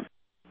on the air.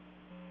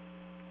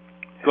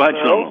 Go ahead,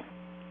 Hello? Shlomo.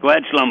 Go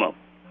ahead, Shlomo.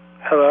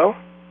 Hello?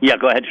 Yeah,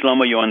 go ahead,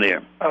 Shlomo, you're on the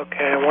air.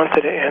 Okay, I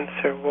wanted to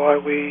answer why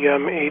we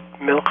eat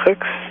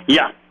milchiks.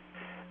 Yeah.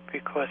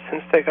 Because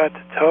since they got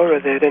the Torah,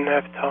 they didn't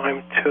have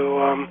time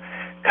to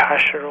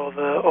kasher all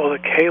the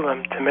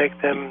kalim to make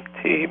them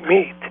to eat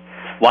meat.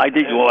 Why do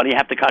you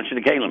have to kasher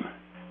the kalim?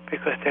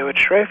 Because they would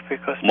treif.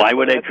 Why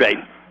would they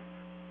treif?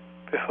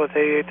 Before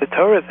they ate the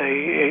Torah,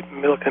 they ate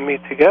milk and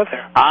meat together.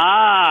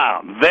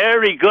 Ah,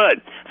 very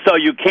good. So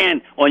you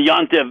can't, on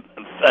Yontiv,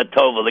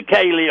 Tova the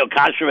Keli, or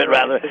kasher it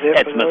rather,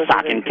 it's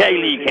Masakin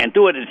Keli, you can't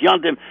do it, it's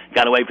Yontiv,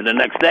 got to wait for the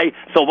next day.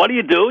 So what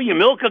do? You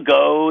milk a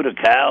goat, a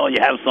cow, you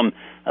have some,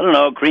 I don't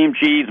know, cream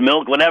cheese,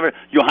 milk, whatever.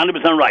 You're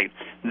 100% right.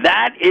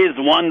 That is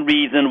one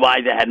reason why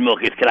they had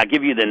milk. Can I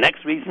give you the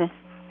next reason?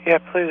 Yeah,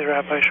 please,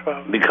 Rabbi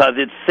Schwab. Because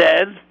it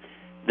says,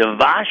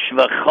 Devash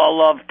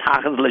v'cholov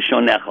tachas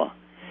l'shonecha.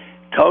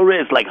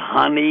 Torah is like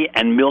honey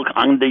and milk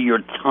under your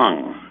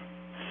tongue.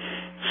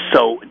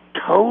 So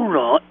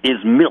Torah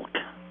is milk.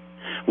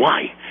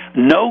 Why?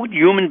 No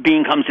human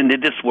being comes into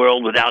this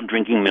world without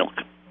drinking milk.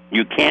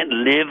 You can't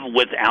live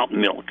without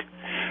milk.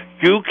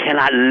 You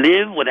cannot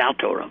live without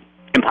Torah.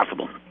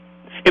 Impossible.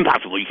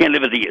 Impossible. You can't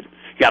live as a Yid.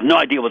 You have no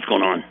idea what's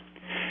going on.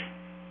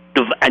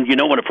 And you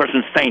know, when a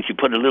person's faint, you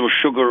put a little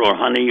sugar or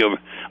honey or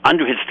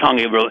under his tongue,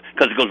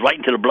 because it goes right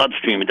into the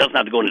bloodstream. It doesn't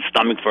have to go in his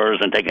stomach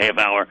first and take a half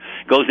hour.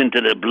 It goes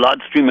into the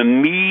bloodstream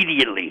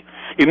immediately.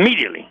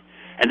 Immediately.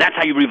 And that's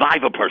how you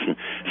revive a person.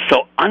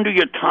 So under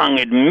your tongue,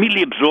 it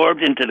immediately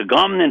absorbs into the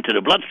gum, into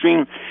the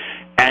bloodstream.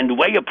 And the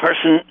way a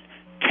person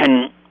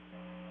can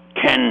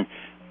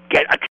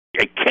get a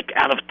kick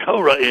out of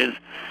Torah is,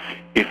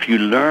 if you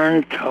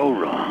learn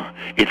Torah,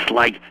 it's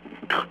like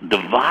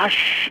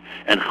Devash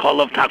and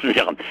Cholav Tachas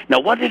Shechem. Now,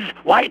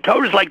 why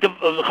Torah is like the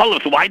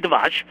Cholav? So why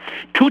Devash?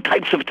 2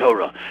 types of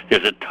Torah.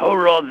 There's a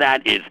Torah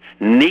that is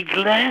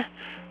Nigle,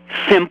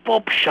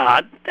 simple,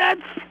 pshat.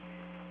 That's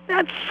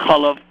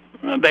Cholav.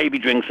 A baby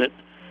drinks it.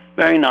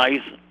 Very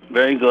nice,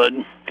 very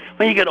good.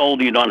 When you get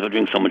older, you don't have to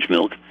drink so much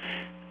milk.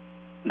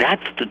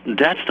 That's the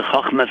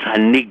Chachmas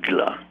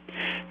HaNigla.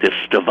 The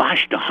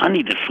Devash, the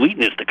honey, the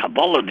sweetness, the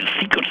Kabbalah, the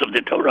secrets of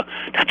the Torah.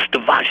 That's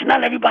Devash.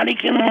 Not everybody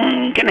can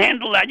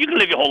handle that. You can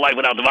live your whole life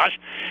without Devash.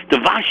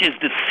 Devash is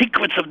the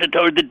secrets of the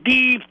Torah, the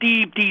deep,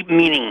 deep, deep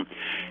meaning.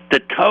 The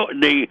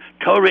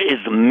Torah is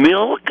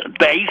milk,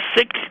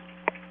 basic,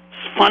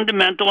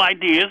 fundamental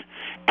ideas,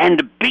 and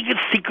the biggest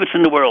secrets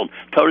in the world.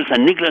 Torah is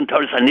HaNigla and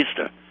Torah is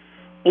HaNister.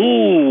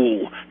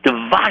 Ooh, the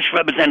Vash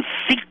represents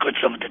secrets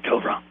of the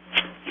Torah.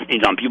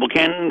 Some people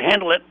can't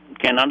handle it,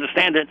 can't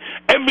understand it.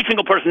 Every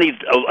single person needs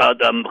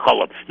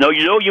cholov. No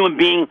human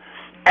being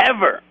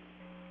ever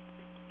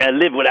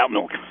live without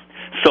milk.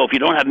 So if you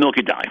don't have milk,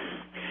 you die.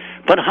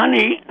 But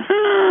honey,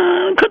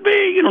 could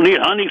be. You don't need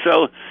honey,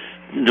 so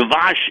the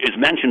Vash is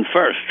mentioned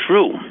first.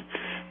 True.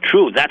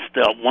 That's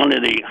one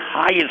of the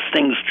highest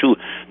things to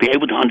be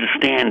able to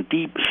understand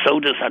deep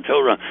sodas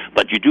HaTorah.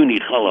 But you do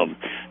need cholov.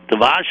 The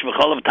Vash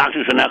v'cholov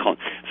taxis anechon.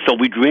 So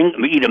we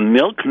eat a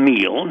milk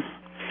meal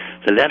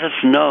to let us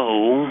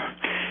know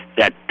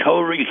that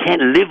Torah, you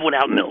can't live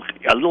without milk.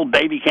 A little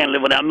baby can't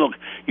live without milk.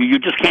 You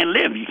just can't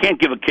live. You can't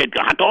give a kid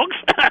hot dogs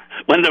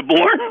when they're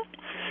born.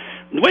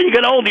 When you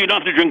get older, you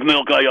don't have to drink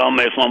milk.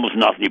 It's almost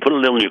nothing. You put a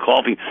little in your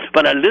coffee.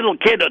 But a little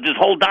kid, his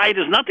whole diet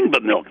is nothing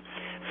but milk.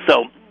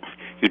 So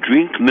you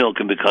drink milk,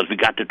 and because we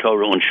got the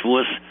Torah on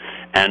Shavuos,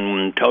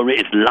 and Torah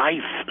is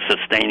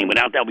life-sustaining.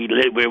 Without that,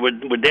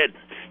 we're dead.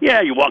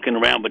 Yeah, you're walking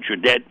around, but you're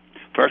a dead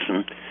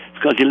person. It's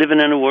because you're living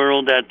in a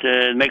world that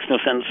makes no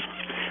sense.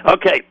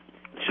 Okay.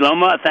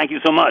 Shlomo, thank you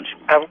so much.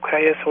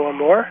 Okay, is one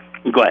more?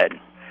 Go ahead.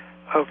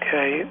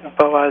 Okay,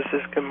 Boaz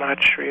is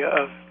gematria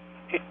of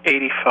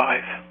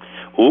 85.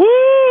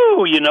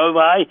 Ooh, you know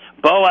why?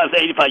 Boaz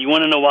 85. You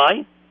want to know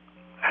why?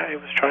 I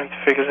was trying to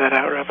figure that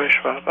out, Rabbi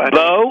Schwab.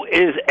 Bo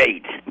is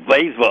 8.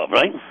 Vav,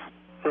 right?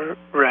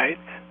 Right.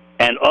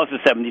 And also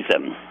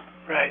 77.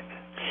 Right.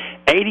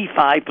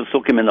 85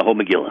 Pesukim in the whole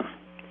Megillah.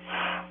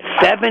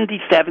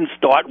 77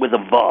 start with a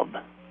Vav.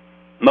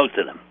 Most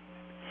of them.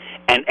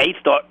 And 8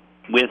 start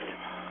with...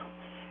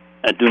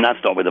 do not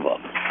start with a Vav.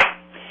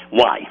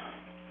 Why?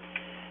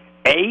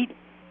 8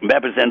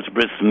 represents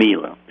Bris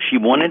Milah. She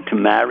wanted to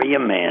marry a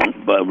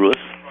man, Rus,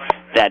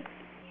 that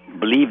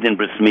believed in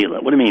Bris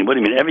Milah. What do you mean?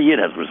 Every year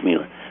it has Bris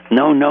Milah.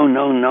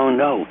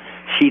 No.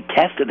 She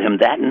tested him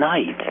that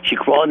night. She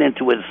crawled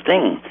into his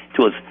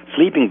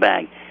sleeping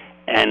bag,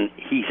 and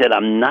he said,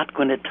 I'm not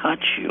going to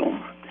touch you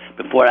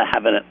before I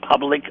have a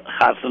public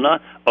chasana,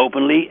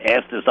 openly,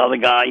 ask this other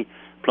guy,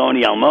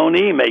 Ploni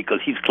Almoni,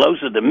 because he's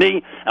closer to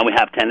me, and we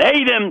have 10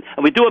 Eidim,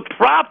 and we do it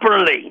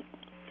properly.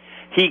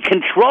 He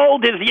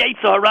controlled his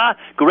Yetzer Hara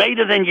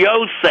greater than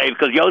Yosef,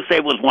 because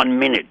Yosef was 1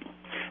 minute,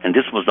 and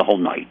this was the whole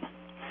night.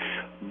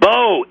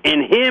 Bo,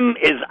 in him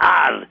is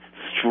Az,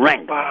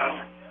 strength. Wow.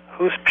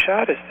 Whose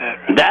pshat is that?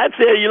 Right? That's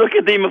it. You look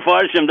at the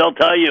Mefarshim, they'll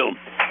tell you.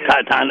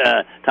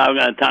 Tana's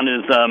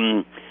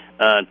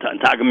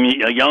Tagam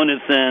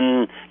Yonis,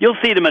 and you'll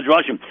see the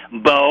Midrashim.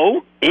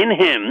 Bo, in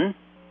him,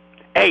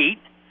 8,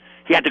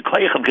 he had the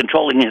koyach of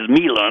controlling his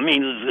milah,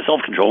 his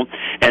self-control,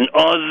 and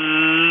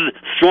Oz,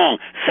 strong,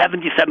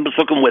 77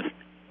 Pesukim with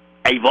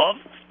a Vav,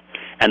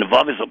 and the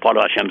Vav is a part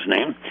of Hashem's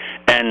name,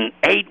 and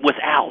 8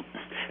 without.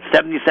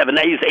 77,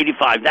 8 is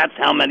 85. That's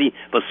how many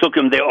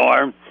Pesukim there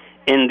are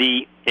in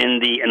the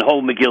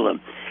whole Megillah.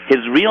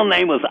 His real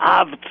name was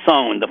Av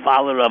Tzon, the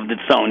father of the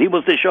Tzon. He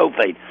was the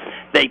Shofet.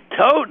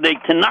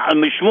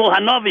 Mishmuel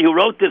Hanavi, who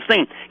wrote this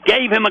thing,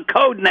 gave him a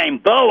code name,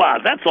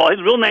 Boaz. That's all.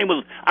 His real name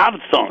was Av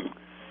Tzon.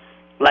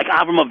 Like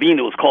Avram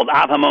Avinu was called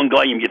Av Hamon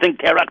Goyim. You think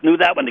Terach knew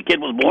that when the kid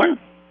was born?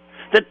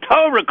 The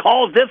Torah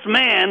calls this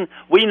man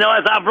we know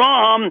as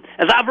Avram.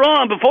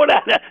 Before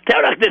that,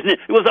 Terach didn't.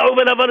 It was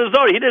Oved Avodah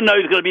Zarah. He didn't know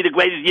he was going to be the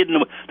greatest Yid,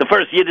 the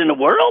first Yid in the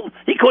world.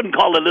 He couldn't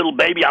call a little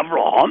baby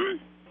Avram.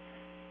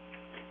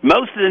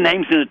 Most of the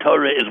names in the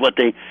Torah is what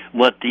the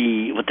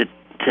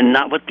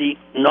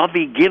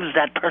Navi gives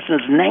that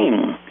person's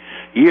name.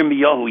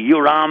 Yirmiyahu,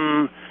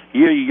 Yoram.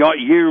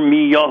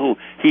 Yirmiyahu.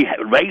 He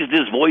raised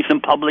his voice in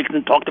public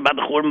and talked about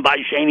the Churban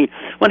Bayis Sheni.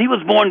 When he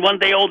was born 1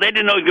 day old, they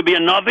didn't know he could be a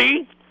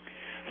Navi.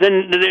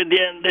 Then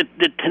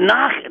the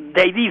Tanakh,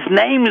 these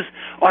names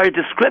are a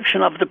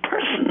description of the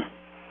person.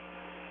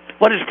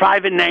 What his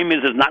private name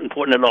is not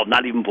important at all.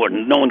 Not even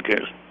important. No one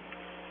cares.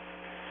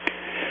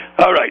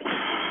 All right.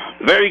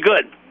 Very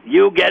good.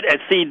 You get a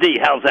CD.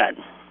 How's that?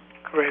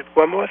 Great.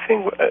 One more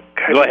thing.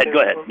 Go ahead.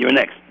 You're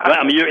next.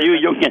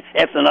 You can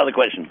ask another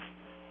question.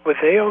 Were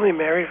they only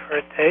married for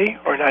a day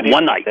or not even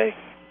 1 night. A day?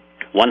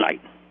 1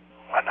 night.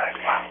 1 night,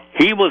 wow.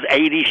 He was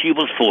 80, she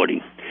was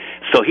 40.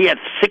 So he had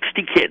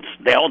 60 kids.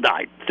 They all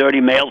died. 30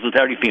 males and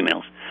 30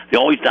 females. They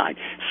always died.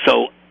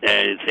 So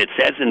it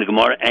says in the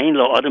Gemara, Ein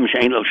lo adam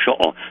she'ein lo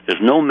sho'o.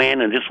 There's no man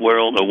in this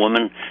world or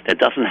woman that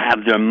doesn't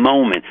have their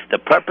moment. The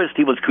purpose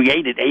he was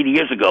created 80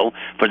 years ago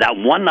for that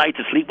 1 night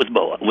to sleep with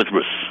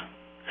Rus,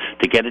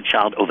 to get a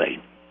child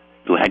Oved,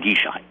 who had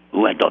Yishai,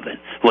 who had David,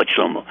 who had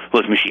Shlomo, who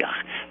was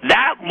Mashiach.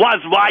 That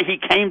was why he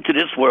came to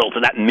this world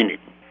for that minute.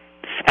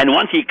 And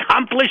once he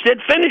accomplished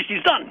it, finished,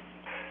 he's done.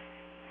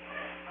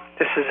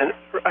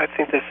 I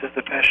think this is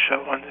the best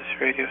show on this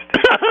radio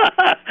station.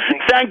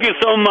 Thank you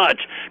so much.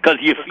 Because,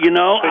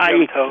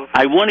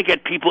 I want to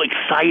get people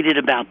excited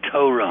about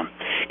Torah.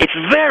 It's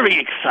very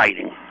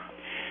exciting.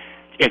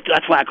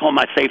 That's why I call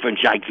my sefer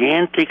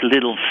Gigantic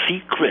Little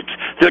Secrets.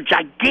 They're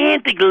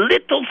gigantic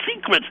little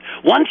secrets.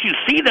 Once you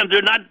see them,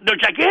 they're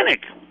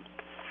gigantic.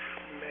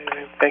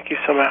 Amazing. Thank you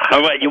so much.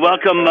 All right, you're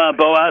welcome,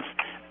 Boaz.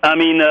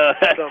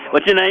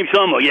 What's your name?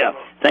 Shlomo, yeah.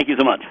 Thank you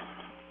so much.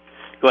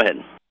 Go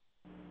ahead.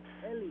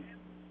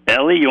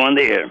 Ellie, you're on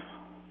the air.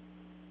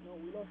 No,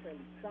 we lost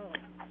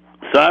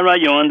Ellie. Sarah,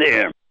 you're on the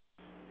air.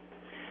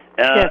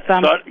 Yes,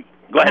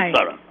 go ahead,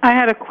 Sarah. I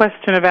had a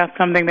question about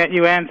something that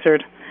you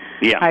answered.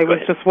 Yeah, I was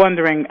just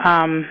wondering,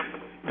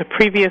 the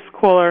previous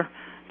caller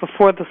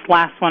before this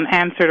last one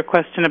answered a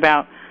question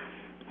about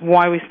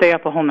why we stay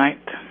up a whole night.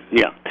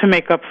 Yeah. To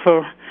make up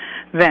for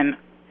then.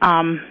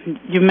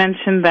 You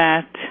mentioned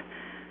that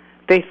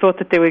they thought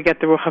that they would get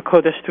the Ruach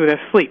HaKodesh through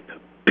their sleep.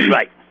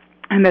 Right.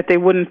 And that they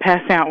wouldn't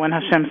pass out when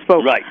Hashem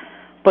spoke. Right.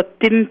 But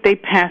didn't they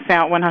pass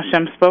out when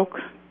Hashem spoke?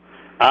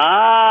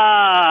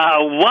 Ah,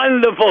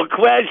 wonderful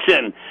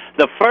question.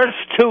 The first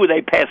two,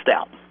 they passed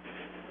out.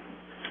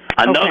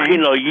 Okay.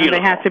 And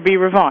they had to be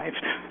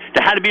revived.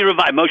 They had to be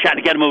revived. Moshe had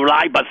to get them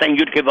alive by saying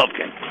Yud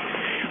Kevavkin.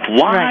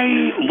 Why?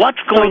 Right. What's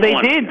going on? So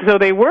they did. So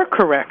they were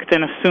correct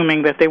in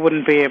assuming that they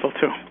wouldn't be able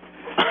to.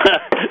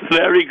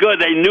 Very good.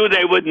 They knew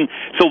they wouldn't.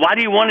 So why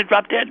do you want to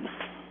drop dead?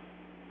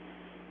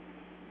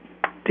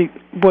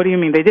 What do you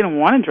mean? They didn't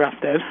want to drop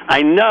dead.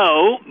 I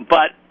know,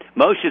 but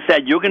Moshe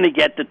said, you're going to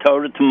get the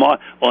Torah tomorrow,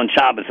 on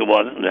Shabbos it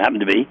wasn't, it happened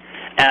to be.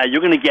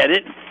 You're going to get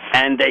it.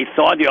 And they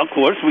thought, of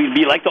course, we'd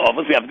be like the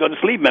office, we have to go to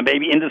sleep. And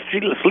maybe in the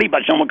street of sleep,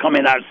 Hashem will come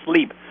in our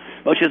sleep.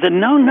 Moshe said,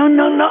 no.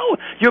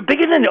 You're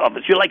bigger than the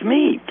office. You're like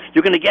me.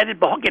 You're going to get it,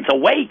 it's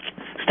awake,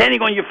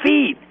 standing on your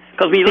feet.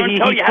 Because we learned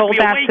Torah, you have to be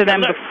awake. He told that to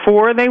them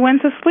before they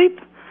went to sleep?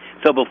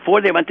 So before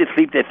they went to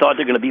sleep, they thought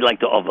they're going to be like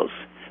the office.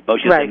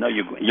 Moshe said, no,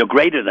 you're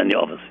greater than the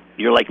office.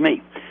 You're like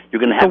me. You're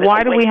going to have. So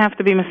why do we have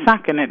to be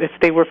misakin it if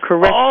they were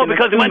correct? Oh,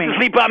 because they went to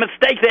sleep by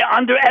mistake. They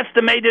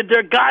underestimated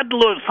their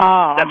godless.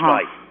 Oh, that's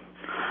right.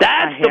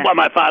 That's what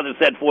my father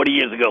said 40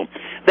 years ago.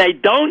 They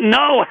don't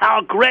know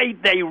how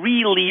great they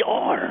really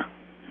are.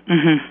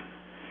 Mm-hmm.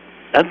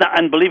 That's not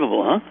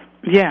unbelievable, huh?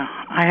 Yeah.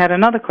 I had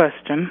another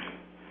question.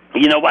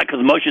 You know why?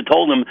 Because Moshe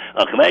told them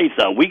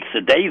weeks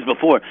or days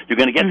before, you're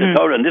going to get the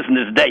Torah on this and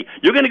this day.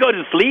 You're going to go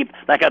to sleep,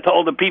 like I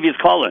told the previous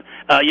caller.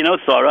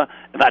 Sarah,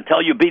 if I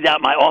tell you be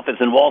out my office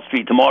in Wall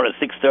Street tomorrow at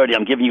 6:30,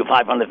 I'm giving you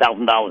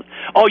 $500,000.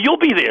 Oh, you'll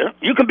be there.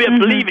 You can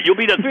believe it. You'll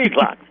be there at 3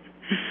 o'clock.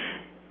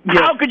 Yes.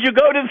 How could you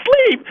go to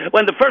sleep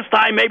when the first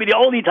time, maybe the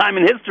only time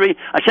in history,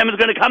 Hashem is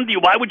going to come to you?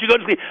 Why would you go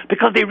to sleep?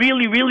 Because they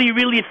really, really,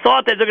 really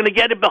thought that they're going to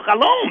get it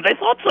b'chalom. They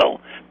thought so.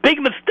 Big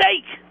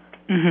mistake.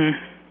 Mm-hmm.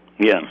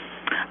 Yeah.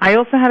 I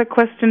also had a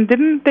question.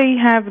 Didn't they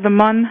have the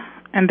mun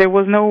and there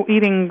was no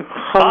eating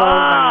halal?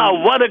 Ah,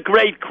 what a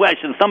great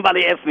question.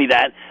 Somebody asked me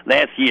that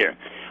last year.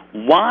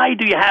 Why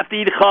do you have to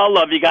eat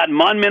challah? You got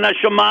man min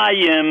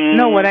hashamayim.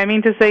 No, what I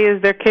mean to say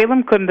is their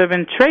kalim couldn't have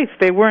been traced.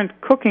 They weren't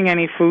cooking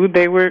any food.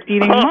 They were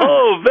eating man.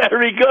 Oh,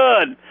 very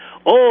good.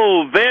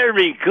 Oh,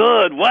 very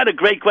good. What a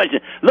great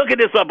question. Look at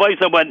this, Rabbi.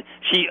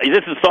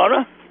 This is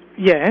Sarah?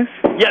 Yes.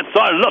 Yes,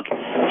 Sarah, look.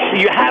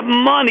 You have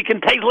man. It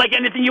can taste like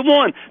anything you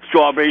want.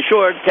 Strawberry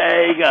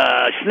shortcake,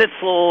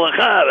 schnitzel,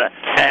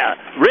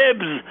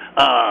 ribs,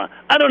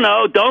 I don't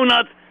know,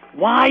 donuts.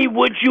 Why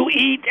would you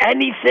eat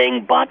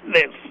anything but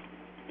this?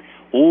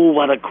 Oh,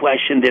 what a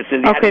question this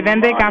is. Okay,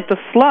 then they got the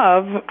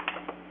slav,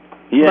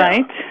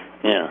 right?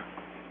 Yeah.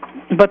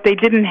 But they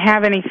didn't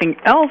have anything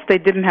else. They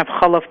didn't have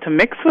challah to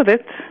mix with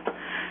it.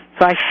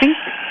 So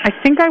I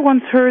think I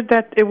once heard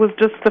that it was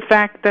just the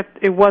fact that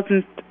it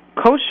wasn't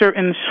kosher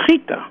in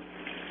shechita.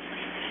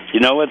 You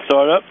know what,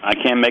 Sarah? I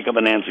can't make up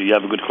an answer. You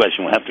have a good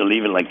question. We'll have to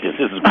leave it like this.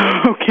 This is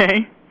great.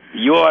 Okay.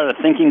 You are a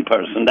thinking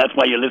person. That's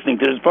why you're listening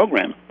to this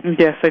program.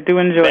 Yes, I do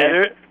enjoy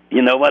it.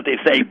 You know what they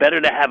say,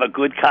 better to have a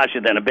good kasha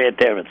than a bad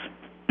teretz.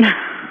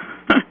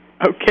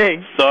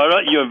 Okay.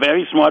 Sarah, you're a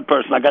very smart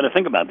person. I got to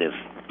think about this.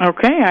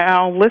 Okay,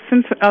 I'll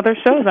listen to other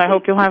shows. I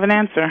hope you'll have an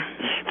answer.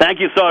 Thank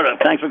you, Sarah.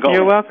 Thanks for calling.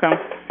 You're welcome.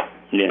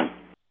 Yeah.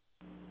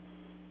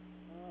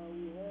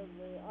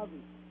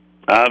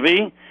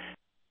 Avi,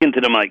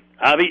 into the mic.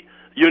 Avi,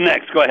 you're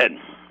next. Go ahead.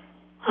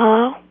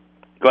 Hello?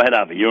 Go ahead,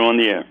 Avi. You're on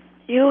the air.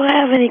 You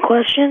have any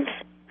questions?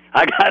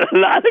 I got a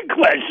lot of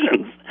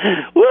questions.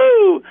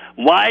 Woo!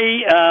 Why?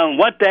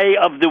 What day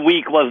of the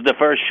week was the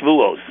first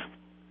Shavuos?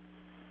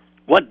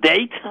 What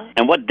date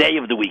and what day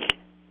of the week?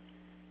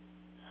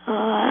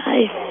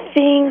 I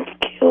think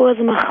it was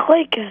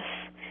Machlokes.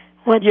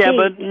 What yeah, day?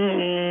 But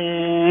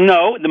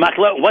no, the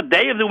machlokes. What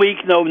day of the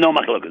week? No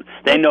machlokes.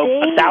 They know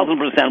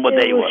 1,000% what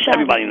day it was.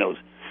 Everybody knows.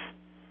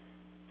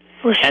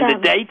 And the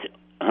date?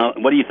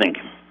 What do you think?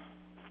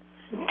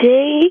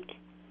 Date?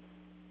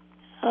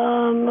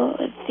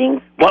 I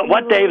think.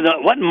 What day of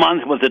what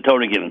month was the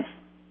Torah given?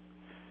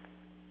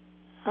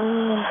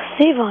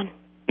 Sivan.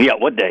 Yeah,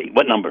 what day?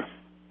 What number?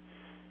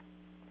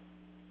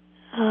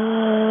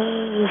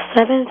 The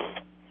 7th.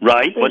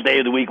 Right. What day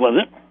of the week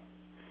was it?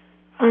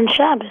 On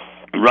Shabbos.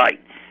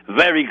 Right.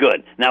 Very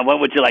good. Now, what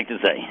would you like to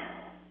say?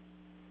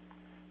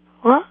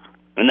 What?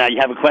 Now, you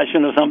have a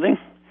question or something?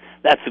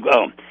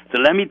 So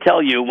let me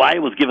tell you why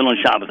it was given on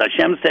Shabbos.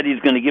 Hashem said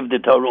He's going to give the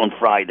Torah on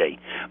Friday.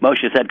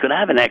 Moshe said, could I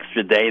have an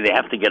extra day? They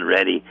have to get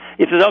ready.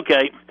 He says,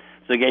 okay.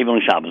 So He gave it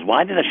on Shabbos.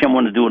 Why did Hashem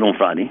want to do it on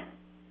Friday?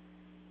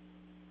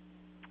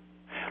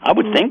 I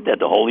would think that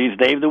the holiest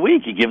day of the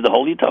week, you give the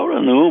Holy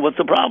Torah. No, what's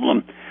the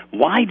problem?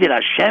 Why did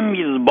Hashem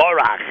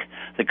Yisborach,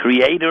 the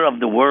creator of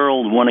the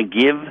world, want to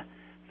give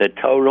the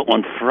Torah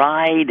on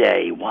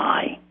Friday?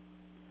 Why?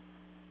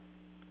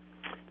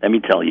 Let me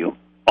tell you.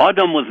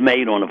 Adam was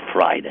made on a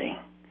Friday.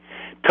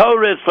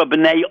 Torah is for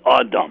Bnei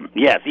Adam.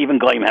 Yes, even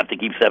Goyim have to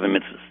keep 7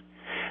 mitzvahs.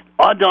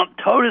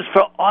 Torah is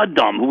for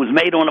Adam, who was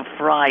made on a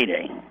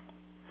Friday.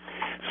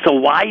 So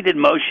why did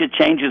Moshe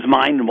change his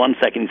mind in 1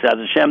 second? He says,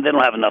 Hashem, they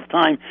don't have enough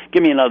time.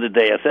 Give me another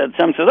day.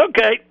 Hashem says,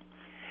 okay.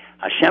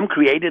 Hashem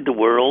created the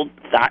world,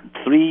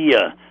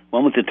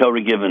 when was the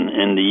Torah given?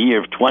 In the year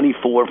of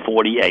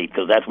 2448,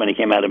 because that's when he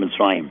came out of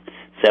Mitzrayim,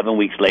 7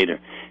 weeks later.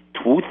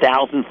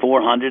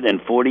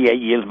 2,448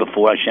 years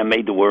before Hashem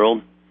made the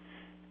world,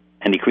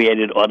 and he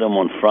created Adam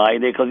on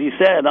Friday, because he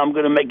said, I'm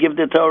going to give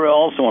the Torah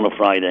also on a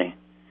Friday,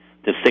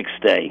 the 6th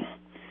day.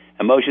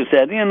 And Moshe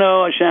said,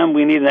 Hashem,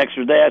 we need an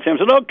extra day. Hashem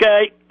said,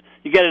 okay,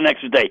 you get an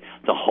extra day.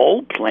 The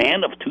whole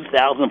plan of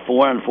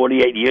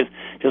 2,448 years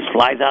just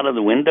flies out of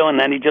the window, and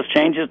then he just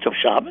changes to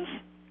Shabbos?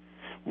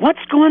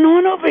 What's going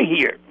on over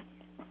here?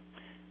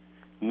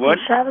 What?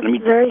 Shabbos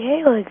is very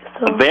Heilig.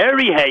 So.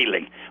 Very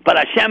Heilig. But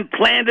Hashem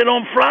planned it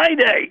on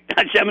Friday.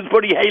 Hashem is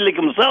pretty Heilig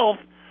himself.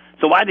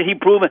 So why did he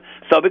prove it?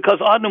 So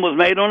because Adam was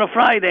made on a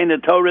Friday, and the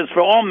Torah is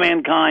for all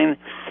mankind,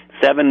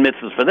 7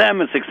 mitzvahs for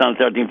them and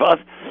 613 for us.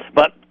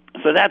 But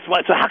so that's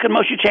why. So how can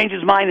Moshe change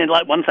his mind in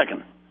like 1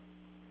 second?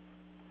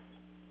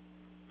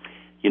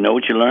 You know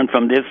what you learned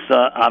from this,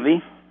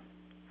 Avi?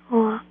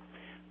 What?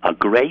 A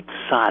great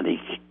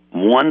tzaddik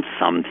wants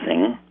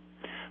something,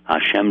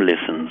 Hashem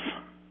listens.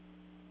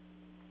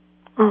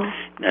 Oh.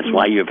 That's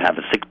why you have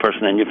a sick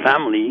person in your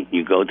family.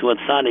 You go to a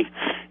tzaddik.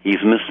 He's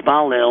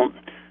mispalel,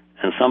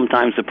 and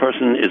sometimes the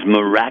person is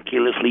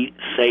miraculously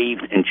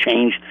saved and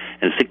changed,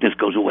 and sickness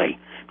goes away.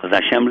 Because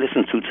Hashem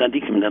listens to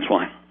tzaddikim, that's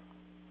why.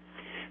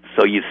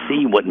 So you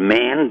see, what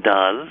man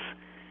does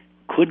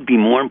could be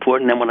more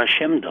important than what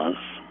Hashem does.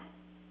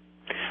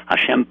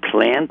 Hashem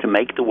planned to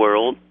make the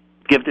world,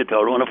 give the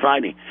Torah on a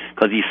Friday.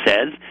 Because he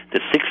says, the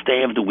 6th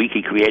day of the week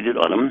he created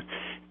Adam,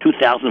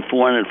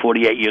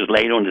 2,448 years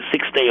later, on the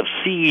 6th day of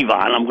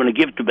Sivan, I'm going to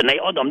give to Bnei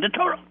Adam the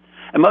Torah.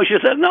 And Moshe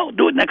says, no,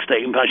 do it next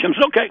day. And Hashem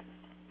says, okay.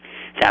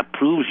 That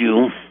proves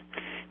you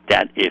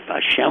that if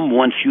Hashem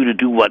wants you to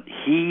do what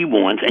he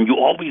wants, and you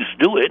always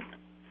do it,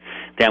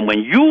 then when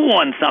you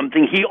want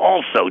something, he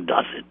also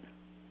does it.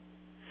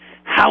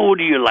 How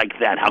do you like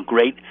that? How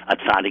great a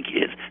tzaddik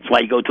is. That's why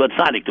you go to a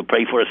tzaddik, to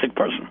pray for a sick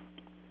person.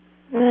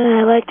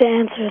 I like the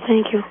answer.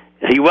 Thank you.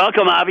 You're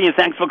welcome, Avi, and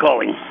thanks for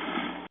calling.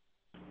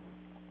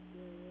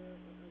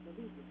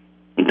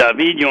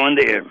 David, you're on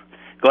the air.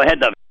 Go ahead,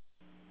 David.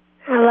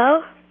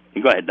 Hello?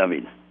 Go ahead,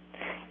 David.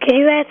 Can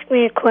you ask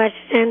me a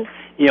question?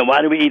 Yeah,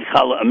 why do we eat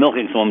milk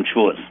and some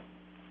chores?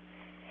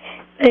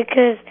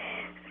 Because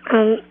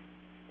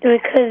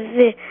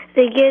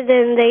they give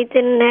them, they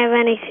didn't have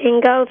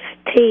anything else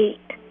to eat.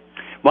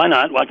 Why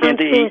not? Why can't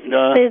they eat?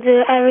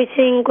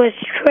 Everything was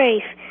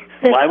treif.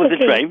 Why was it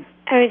treif?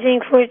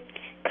 Everything for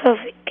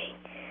cooking.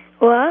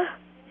 What?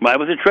 Why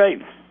was it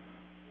treif?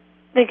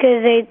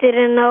 Because they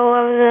didn't know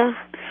of the...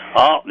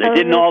 Oh, they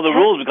didn't know all the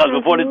rules, because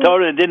before the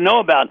Torah, they didn't know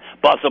about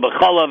basar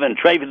b'chalav and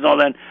treif and all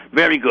that.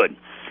 Very good.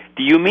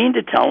 Do you mean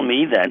to tell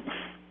me that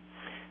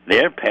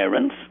their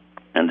parents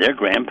and their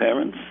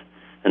grandparents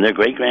and their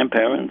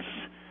great-grandparents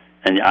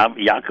and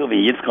Yaakov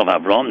and Yitzchak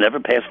Avram never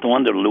passed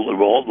on the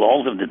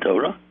laws of the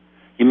Torah?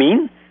 You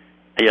mean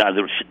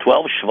the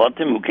 12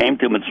 Shvatim who came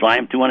to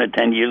Mitzrayim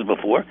 210 years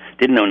before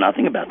didn't know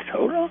nothing about the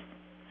Torah?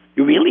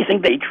 You really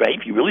think they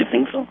treif? You really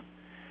think so?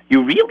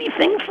 You really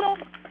think so?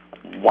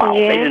 Wow,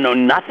 yeah. They didn't know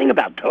nothing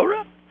about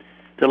Torah?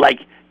 They're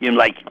like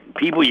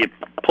people you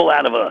pull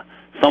out of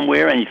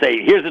somewhere and you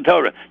say, here's the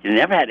Torah. You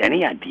never had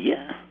any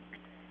idea.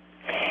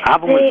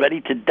 Avram was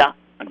ready to die.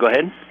 Go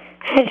ahead.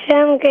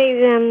 Hashem gave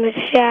them the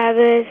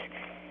Shabbos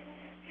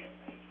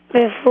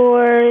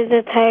before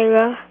the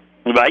Torah.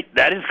 Right,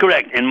 that is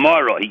correct. In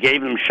Morah, he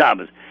gave them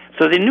Shabbos.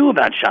 So they knew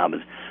about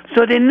Shabbos.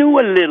 So they knew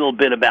a little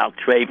bit about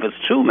treifas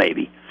too,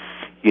 maybe.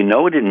 You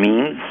know what it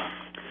means?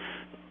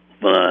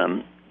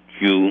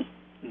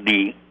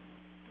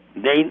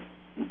 They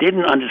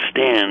didn't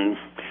understand.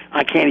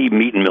 I can't eat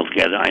meat and milk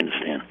together, I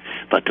understand.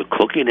 But to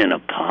cook it in a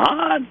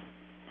pot,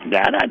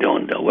 that I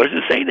don't know. Where does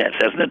it say that? It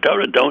says in the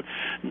Torah, don't.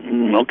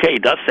 Okay,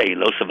 it does say,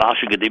 Lo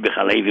savasha gedi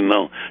b'chalevi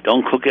mo.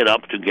 Don't cook it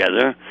up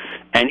together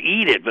and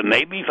eat it. But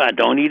maybe if I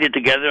don't eat it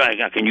together,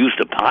 I can use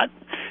the pot.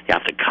 You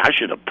have to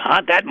kasher the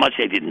pot. That much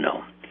they didn't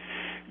know.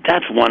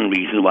 That's one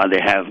reason why they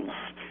have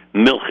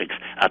milchiks.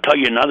 I'll tell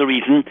you another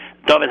reason.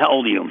 David, how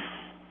old are you?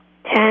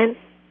 10.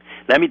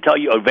 Let me tell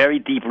you a very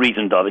deep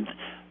reason, David.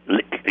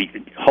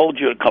 Hold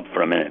your cup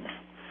for a minute.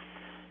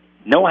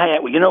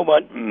 You know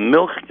what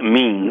milk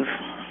means?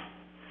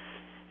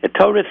 The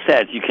Torah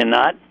says you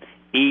cannot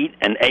eat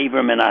an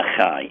aver min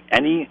achai.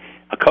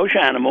 A kosher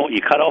animal,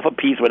 you cut off a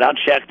piece without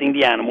shechting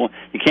the animal,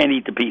 you can't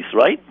eat the piece,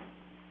 right?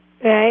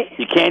 Right.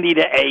 You can't eat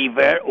an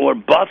aver or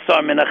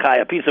basar min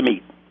achai, a piece of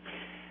meat.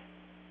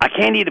 I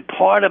can't eat a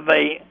part of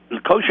a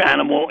kosher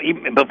animal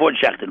before it's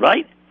shechted,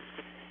 right?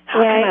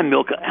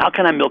 How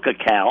can I milk a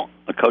cow,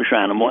 a kosher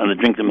animal, and they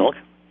drink the milk,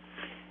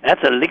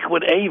 that's a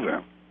liquid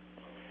aver.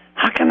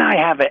 How can I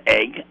have an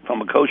egg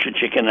from a kosher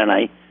chicken and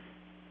I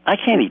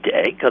can't eat the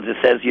egg because it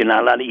says you're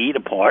not allowed to eat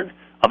a part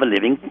of a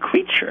living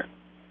creature?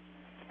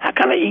 How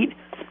can I eat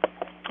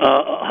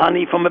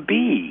honey from a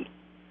bee?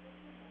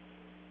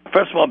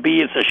 First of all,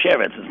 bee is a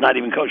sheretz. It's not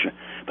even kosher.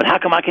 But how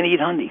come I can eat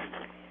honey?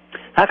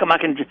 How come I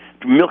can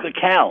milk a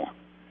cow?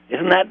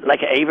 Isn't that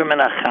like an aver min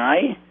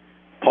achai,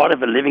 part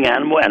of a living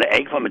animal, and an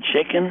egg from a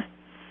chicken?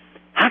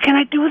 How can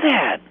I do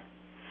that?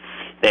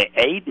 They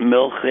ate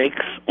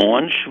milchiks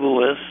on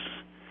Shavuos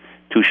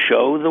to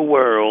show the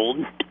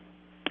world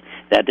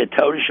that the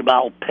Torah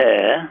Shebaal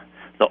Peh,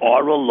 the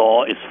oral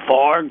law, is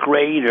far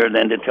greater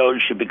than the Torah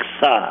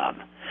Shebiksav.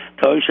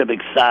 Torah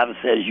Shebiksav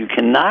says you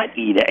cannot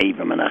eat an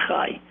aver min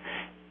achai,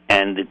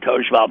 and the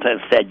Torah Shebaal Peh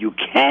said you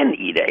can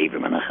eat an aver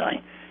min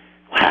achai.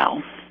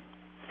 Wow.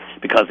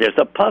 Because there's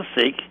a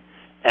pasuk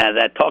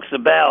that talks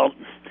about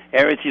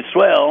Eretz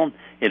Yisrael.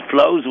 It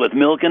flows with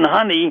milk and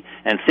honey,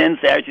 and since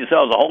Eretz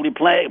Yisrael is a holy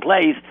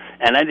place,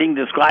 and anything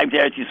described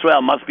Eretz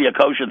Yisrael must be a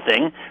kosher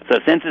thing, so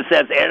since it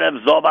says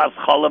Erev Zovas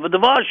Cholav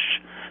Devash,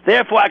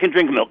 therefore I can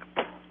drink milk.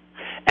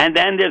 And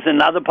then there's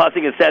another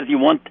pasuk that says you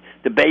want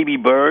the baby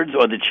birds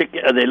or the chicks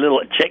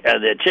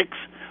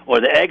or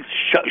the eggs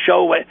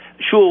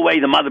shoo away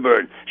the mother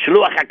bird.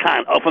 Shaluach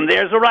hakan. Oh, from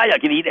there's a raya, I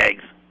can eat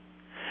eggs.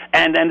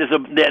 And then there's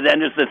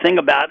the thing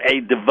about a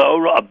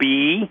devora, a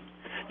bee.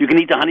 You can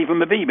eat the honey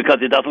from a bee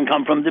because it doesn't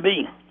come from the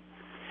bee.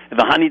 If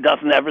the honey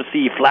doesn't ever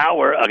see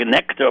flower, a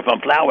nectar from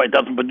flower, it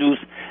doesn't produce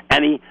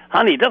any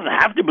honey. It doesn't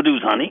have to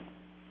produce honey.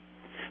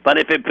 But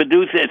if it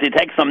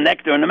takes some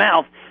nectar in the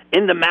mouth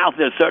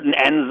there's certain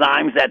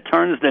enzymes that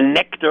turns the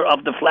nectar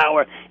of the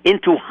flower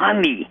into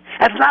honey.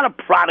 That's not a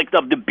product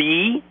of the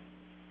bee.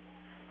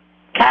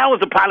 Cow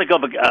is a product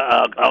of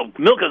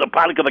milk is a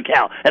product of a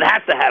cow. It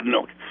has to have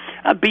milk.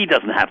 A bee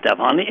doesn't have to have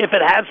honey. If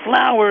it has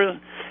flowers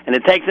and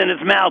it takes in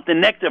its mouth the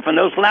nectar from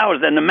those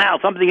flowers, then the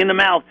mouth, something in the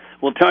mouth,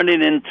 will turn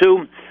it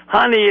into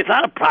honey. It's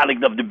not a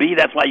product of the bee.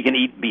 That's why you can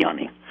eat bee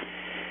honey.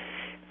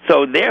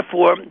 So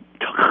therefore,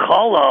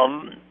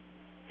 Cholav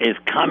is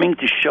coming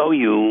to show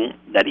you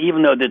that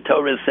even though the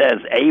Torah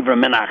says Aver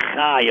min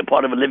achai, a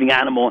part of a living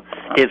animal,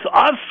 is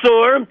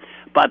asur,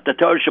 but the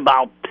Torah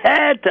Shebaal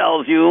Peh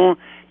tells you,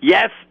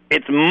 yes,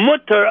 it's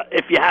mutter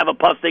if you have a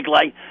pasuk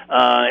like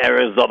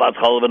Erev Zovas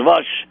Cholav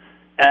Devash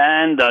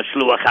and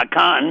Shluach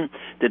Hakan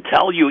to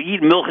tell you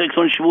eat milchiks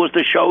on Shavuos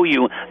to show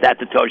you that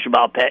the Torah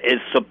Shebaal Peh is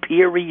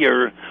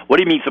superior. What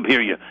do you mean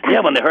superior?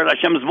 Yeah, when they heard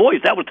Hashem's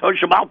voice, that was Torah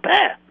Shebaal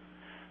Peh.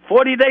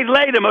 40 days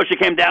later, Moshe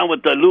came down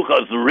with the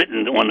luchos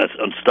written on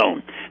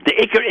stone. The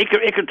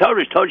Iker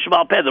Torah is Torah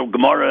Shebaal Peh, the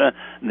Gemara,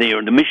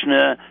 the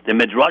Mishnah, the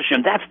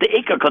Midrashim. That's the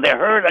Iker because they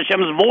heard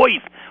Hashem's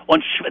voice.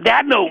 They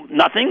had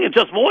nothing, it's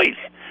just voice.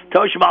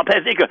 Torah Shebaal Peh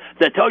is Iker.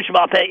 The Torah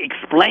Shebaal Peh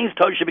explains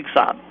Torah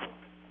Shebiksav.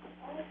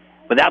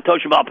 Without Torah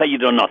Shebaal Peh, you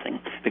do nothing.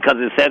 Because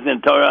it says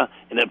in Torah,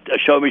 in the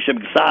Torah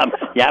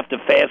Shebiksav, you have to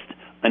fast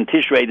on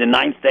Tishrei, the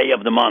 9th day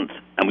of the month.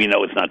 And we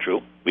know it's not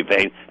true. We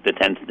pay the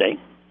 10th day.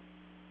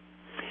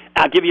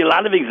 I'll give you a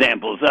lot of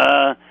examples,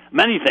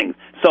 many things.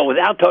 So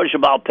without Torah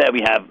Shebaal Peh,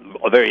 we have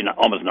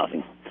almost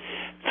nothing.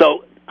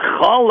 So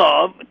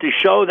Cholav, to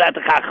show that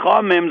the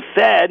Chachamim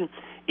said,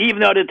 even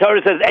though the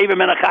Torah says Aver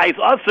min achai is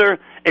usher,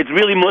 it's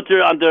really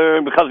mutter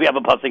because we have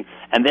a pasuk,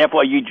 and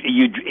therefore you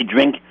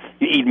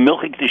eat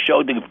milchik to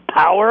show the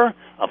power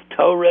of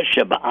Torah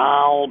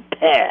Shebaal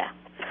Peh.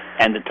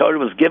 And the Torah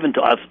was given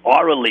to us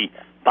orally,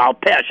 Baal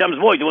Peh, Hashem's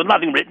voice. There was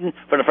nothing written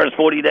for the first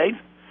 40 days.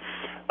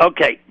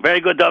 Okay,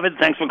 very good, David.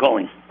 Thanks for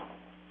calling.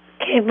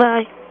 Okay,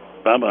 bye.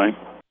 Bye-bye.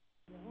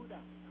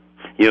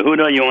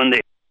 Yehuda, you on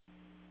there?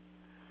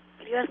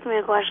 You asked me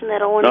a question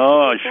that I wanted to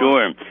Oh,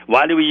 sure.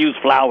 Why do we use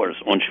flowers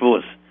on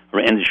Shavuos or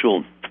in the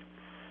shul?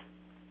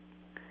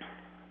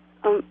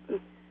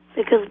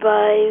 Because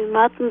by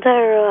Matan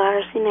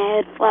Torah, Arsina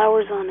had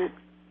flowers on it.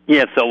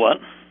 Yeah, so what?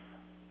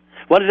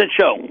 What does it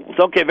show? It's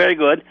okay, very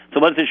good.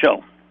 So what does it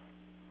show?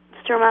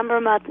 Just to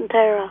remember Matan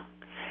Torah.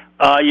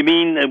 You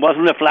mean it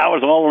wasn't the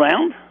flowers all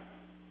around?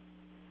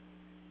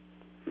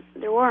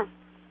 There were.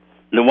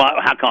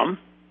 How come?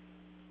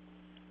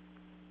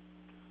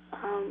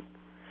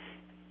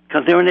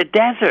 Because they're in the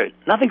desert.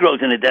 Nothing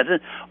grows in the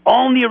desert.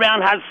 Only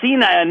around Har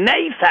Sinai a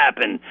nace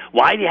happened.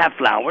 Why do you have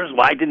flowers?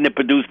 Why didn't it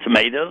produce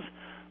tomatoes?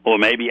 Or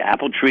maybe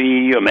apple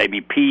tree, or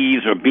maybe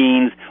peas or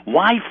beans?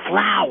 Why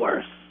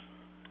flowers?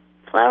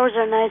 Flowers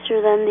are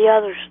nicer than the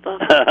other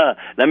stuff.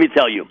 Let me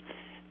tell you.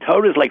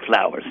 Torah is like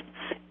flowers.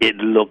 It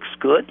looks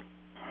good.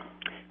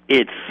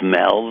 It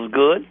smells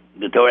good.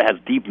 The Torah has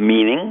deep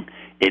meaning.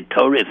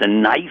 Torah is a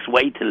nice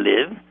way to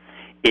live.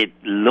 It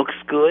looks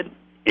good.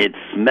 It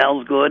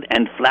smells good.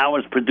 And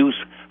flowers produce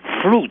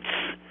fruits.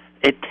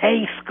 It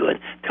tastes good.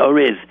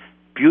 Torah is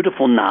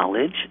beautiful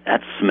knowledge.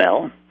 That's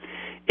smell.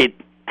 It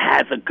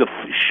has a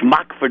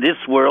geschmack for this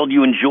world.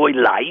 You enjoy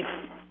life.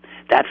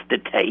 That's the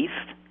taste.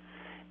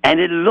 And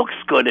it looks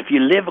good. If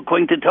you live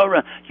according to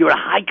Torah, you're a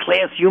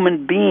high-class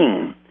human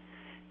being.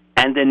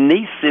 And the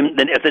Nisim,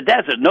 it's a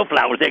desert, no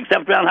flowers there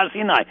except around Har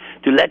Sinai,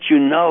 to let you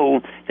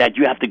know that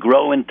you have to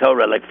grow in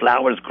Torah like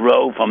flowers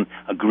grow from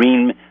a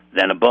green,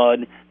 then a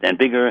bud, then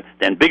bigger,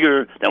 then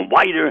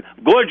whiter,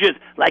 gorgeous,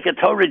 like a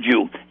Torah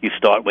Jew. You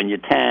start when you're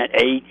 10,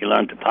 8, you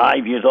learn to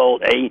 5 years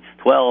old, 8,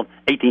 12,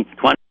 18,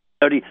 20,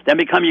 30, then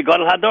become your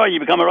Gadol Hador,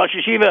 you become a Rosh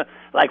Yeshiva.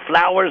 Like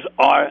flowers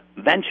are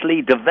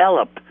eventually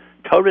developed.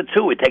 Torah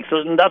too, it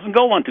doesn't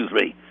go 1, 2,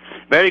 3.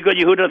 Very good,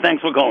 Yehuda.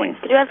 Thanks for calling.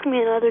 Could you ask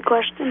me another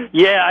question?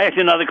 Yeah, I asked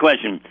you another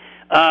question.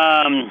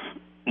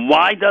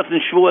 Why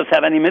doesn't Shavuos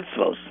have any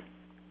mitzvos?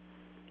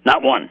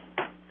 Not one.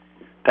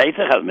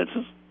 Pesach has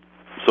mitzvahs.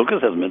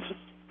 Sukkot has mitzvahs.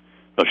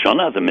 Rosh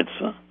Hashanah has a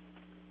mitzvah.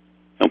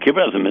 Yom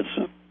Kippur has a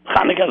mitzvah.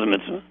 Chanukah has a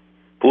mitzvah.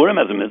 Purim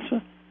has a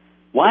mitzvah.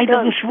 Why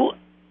doesn't Shavuos?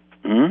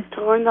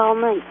 To learn the whole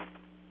night.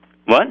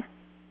 What?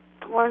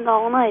 To learn the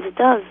whole night. It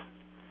does.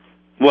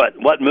 What?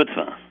 What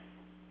mitzvah?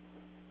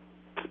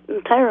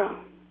 Torah.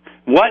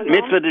 What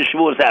mitzvah does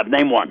Shavuos have?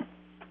 Name one.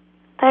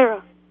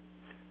 Torah.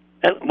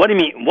 What do you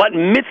mean? What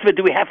mitzvah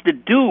do we have to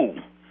do?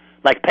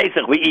 Like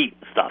Pesach, we eat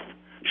stuff.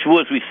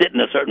 Shavuos, we sit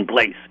in a certain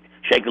place.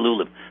 Shake a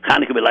lulav.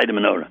 Chanukah, we light a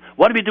menorah.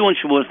 What do we do in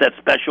Shavuos that's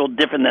special,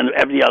 different than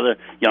every other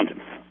Yom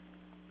Tov?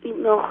 Eat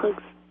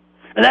milchiks.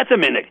 And that's a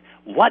minute.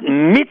 What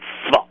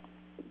mitzvah?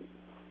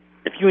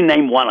 If you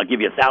name one, I'll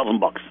give you $1,000.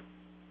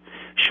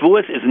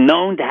 Shavuos is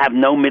known to have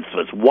no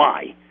mitzvahs.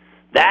 Why?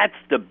 That's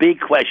the big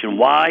question.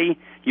 Why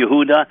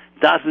Yehuda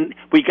doesn't...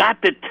 We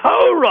got the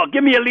Torah.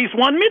 Give me at least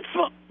one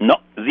mitzvah. No,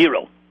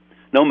 0.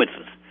 No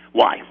mitzvahs.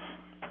 Why?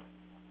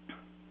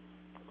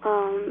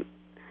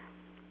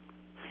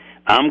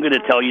 I'm going to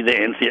tell you the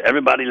answer.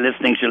 Everybody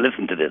listening should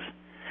listen to this.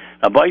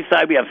 On both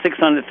sides, we have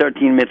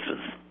 613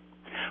 mitzvahs.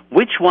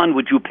 Which one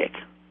would you pick?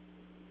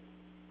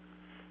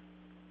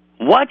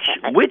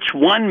 Which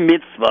one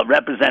mitzvah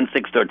represents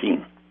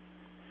 613?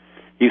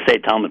 You say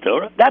Talmud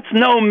Torah? That's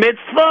no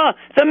mitzvah.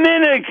 It's a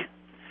minhag.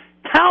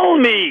 Tell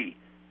me.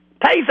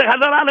 Pesach has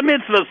a lot of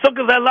mitzvahs.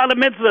 Sukkot has a lot of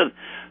mitzvahs.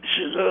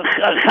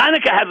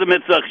 Chanukah has a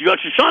mitzvah.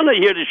 Rosh Hashanah,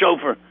 you hear the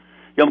shofar.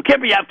 Yom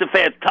Kippur, you have to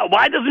fast.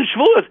 Why doesn't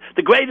Shavuos,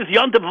 the greatest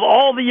Yom Tov of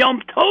all the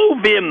Yom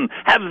Tovim,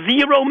 have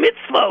 0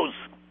 mitzvahs?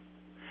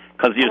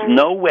 Because there's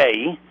no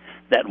way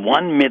that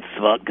one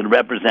mitzvah could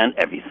represent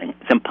everything.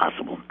 It's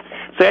impossible.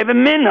 So you have a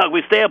minhag.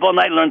 We stay up all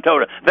night and learn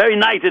Torah. Very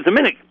nice. It's a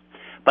minhag.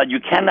 But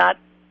you cannot...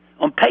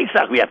 On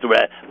Pesach, we have to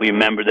we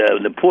remember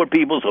the poor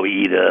people, so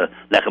we eat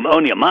lechem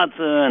oni, a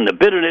matzah, and the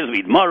bitterness, we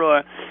eat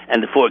maror,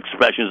 and the 4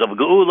 expressions of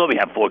geula, we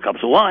have 4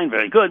 cups of wine,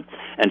 very good,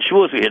 and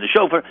Shavuos, we hear the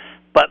shofar,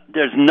 but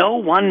there's no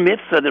one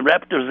mitzvah that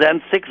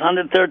represents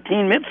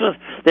 613 mitzvahs,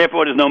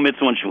 therefore there's no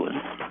mitzvah on Shavuos.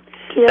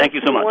 Thank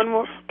you so much. One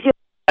more.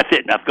 That's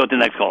it. Let's go to the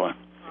next caller.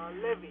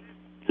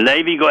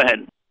 Levi, go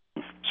ahead.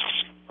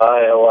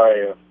 Hi, how are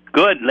you?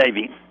 Good,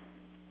 Levi.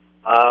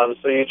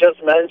 So you just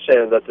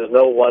mentioned that there's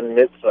no one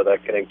mitzvah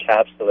that can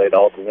encapsulate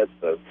all the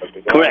mitzvahs. But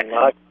the correct.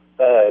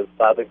 Says,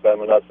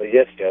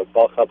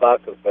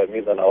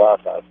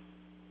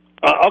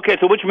 okay,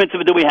 so which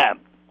mitzvah do we have?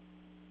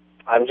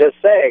 I'm just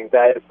saying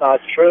that it's not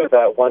true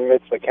that one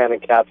mitzvah can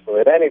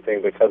encapsulate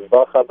anything because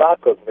what is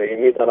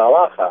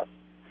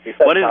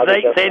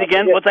it? Say it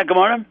again. What's that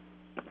Gemara?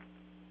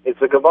 It's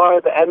a Gemara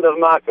at the end of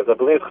Makkah. I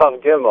believe Chav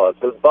Gimel. It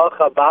says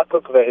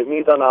Bachabakuk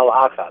ve'imidan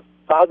al-achas.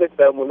 Tzadik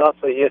ve'emunah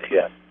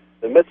yichya.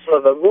 The mitzvah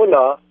of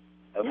Emunah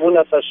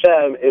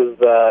Hashem is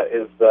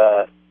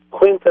the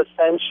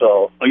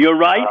quintessential. Oh, you're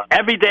right.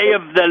 Every day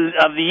of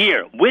the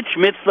year. Which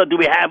mitzvah do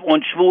we have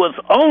on Shavuos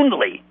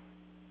only?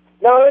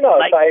 No.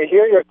 Like, I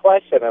hear your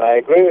question and I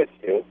agree with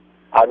you.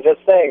 I'm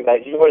just saying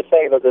that you were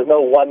saying that there's no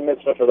one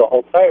mitzvah for the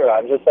whole Torah.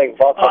 I'm just saying.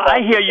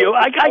 I hear you.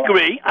 I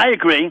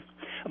agree.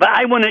 But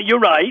you're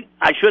right.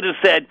 I should have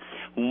said,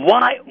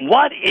 what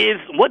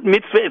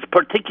mitzvah is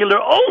particular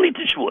only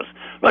to Shavuos?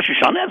 Rosh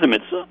Hashanah has a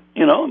mitzvah,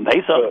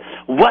 Pesach. Sure.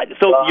 What?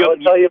 So I'll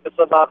tell you it's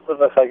a matzah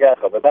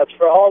v'chagecha, but that's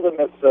for all the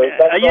mitzvahs.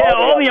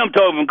 All the Yom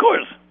Tovim, of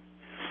course.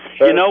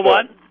 Sure, you know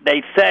what?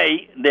 They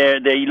say,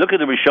 they look at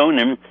the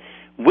Rishonim,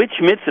 which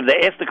mitzvah,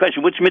 they ask the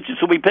question, which mitzvah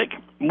should we pick?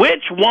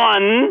 Which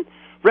one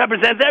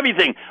represents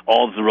everything?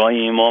 All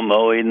Zerayim, all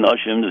Moed,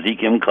 Noshim,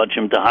 Zikim,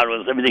 Kachim,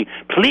 Taharos, everything.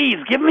 Please,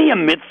 give me a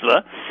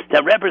mitzvah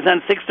that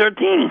represents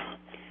 613.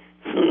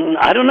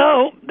 I don't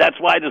know. That's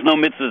why there's no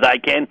mitzvahs.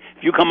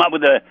 If you come up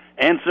with an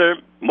answer,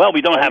 well,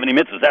 we don't have any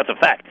mitzvahs. That's a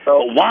fact.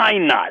 But why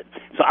not?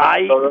 So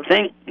I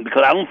think,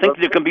 because I don't think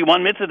there can be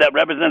one mitzvah that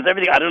represents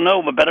everything. I don't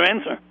know a better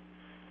answer.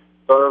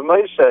 So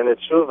Moshe and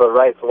Tshuva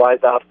writes, why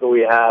after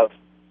we have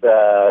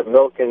the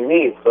milk and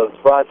meat? So it's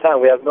broad time.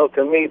 We have milk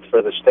and meat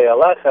for the Shtei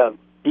Alechem.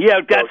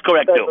 Yeah, that's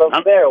correct, too.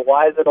 There,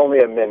 why is it only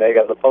a minhag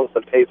as opposed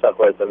to Pesach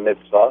where it's a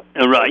mitzvah?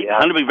 Right.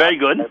 Very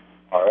good.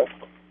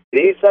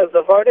 He says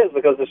the part is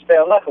because the Shtei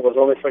Alechem was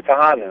only for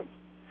Kahanim.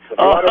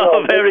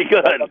 Oh, very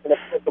good.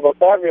 Applicable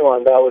to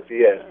everyone, that would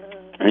be it.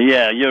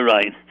 Yeah, you're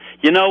right.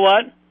 You know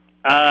what?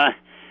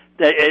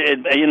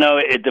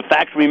 The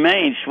fact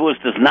remains,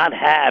 Shavuos does not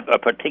have a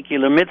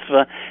particular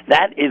mitzvah.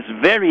 That is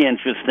very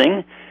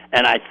interesting,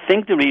 And I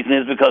think the reason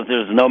is because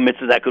there's no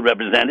mitzvah that could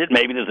represent it.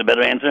 Maybe there's a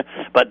better answer.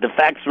 But the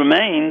facts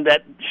remain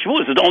that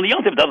Shavuos is the only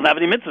Yom Tov doesn't have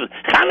any mitzvahs.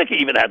 Hanukkah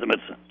even has a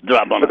mitzvah.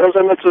 But those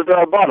are mitzvahs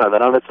d'Rabbanan. They're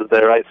not mitzvahs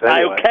d'Oraisa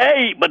anyway.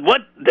 Okay, but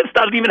what? This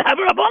doesn't even have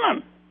a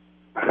Rabbanan.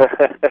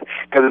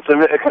 Because it's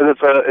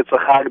a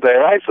Chag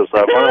d'Oraisa, so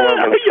I'm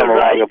going to come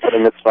along and put a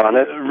mitzvah on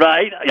it.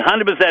 Right,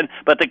 100%.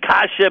 But the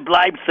kasha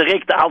bleibt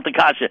zurück, the alte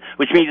kasha,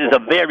 which means it's a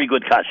very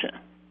good kasha.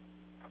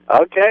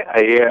 Okay,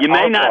 I hear. You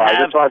may not have. I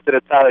just wanted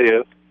to tell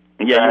you.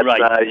 Yeah,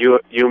 that, you're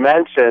right. You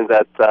mentioned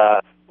that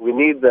we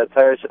need the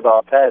Torah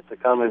Shabbat Pet to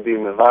come and be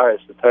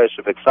Mevarish, the Torah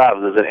Shabbat Ksav.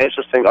 There's an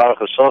interesting Aruch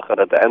HaShulchan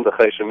at the end of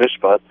Choshen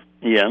Mishpat.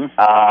 Yeah.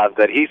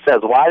 That he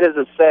says, why does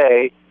it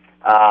say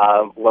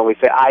when we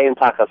say ayin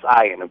tachas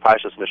ayin in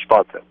Parshas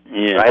Mishpatim?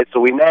 Yeah. Right. So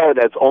we know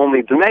that it's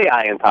only Dmei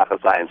ayin tachas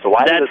ayin. So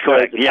why does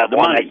it say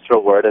one extra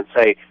word and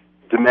say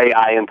Dmei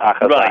ayin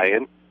tachas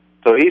ayin?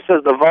 So he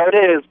says the word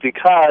is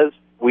because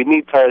we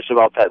need Torah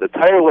Shabbat Pet. The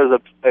Torah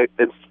was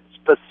it's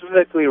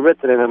specifically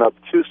written in an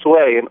obtuse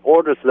way in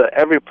order so that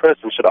every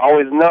person should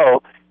always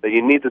know that you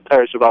need the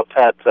Torah Shabbat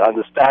Pet to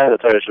understand the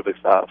Torah Shabbat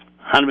Ksav.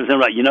 100%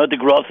 right. You know what the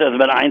Gra says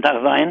about ayin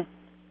tachas ayin?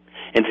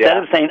 Instead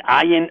of saying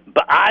ayin,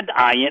 ba'ad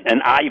ayin,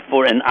 an eye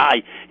for an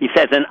eye, he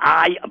says an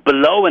eye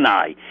below an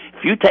eye.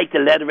 If you take the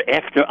letter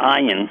after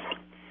ayin,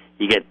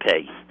 you get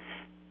pei.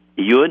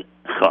 Yud,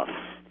 chaf.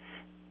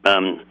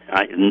 Nun,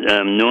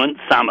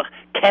 samach.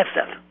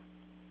 Kesef.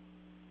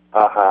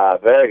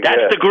 Very good.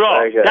 That's the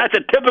Gra. That's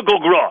a typical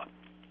Gra.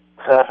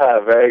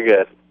 Very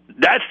good.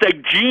 That's the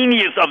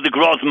genius of the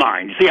Gra's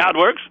mind. You see how it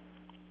works?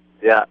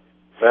 Yeah.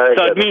 Very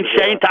so good. It means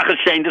shein, tachas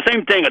shein, the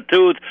same thing, a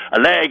tooth, a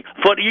leg,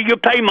 foot. You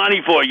pay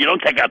money for it. You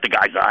don't take out the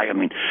guy's eye. I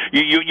mean,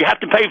 you have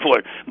to pay for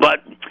it.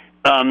 But,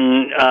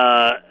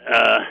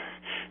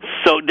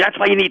 so that's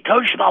why you need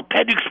Torah Shabbat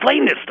Pet to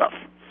explain this stuff.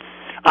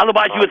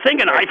 Otherwise, you would think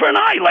an eye for an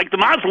eye, like the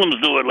Muslims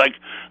do it, like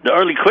the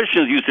early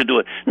Christians used to do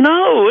it.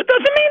 No, it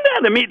doesn't mean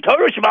that. I mean,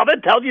 Torah Shabbat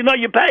Pet tells you, no,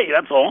 you pay.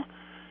 That's all.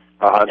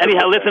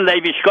 Anyhow, listen,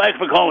 Levi, shkoyach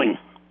for calling.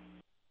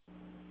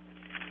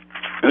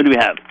 Who do we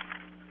have?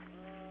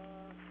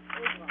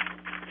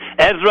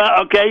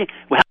 Ezra, okay.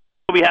 What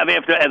do we have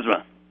after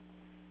Ezra?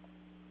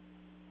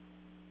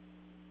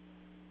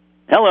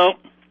 Hello.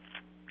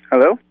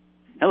 Hello?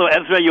 Hello,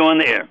 Ezra, you're on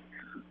the air.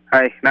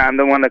 Hi, no, I'm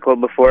the one that called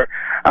before.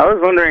 I was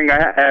wondering,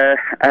 I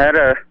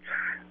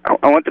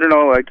wanted to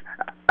know, like,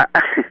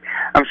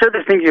 I'm sure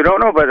there's things you don't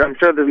know, but I'm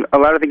sure there's a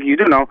lot of things you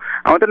do know.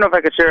 I wanted to know if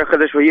I could share a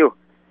Chiddush with you.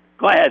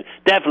 Go ahead.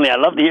 Definitely. I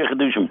love to hear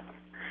Chiddushim.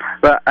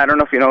 But I don't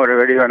know if you know it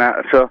already or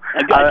not. So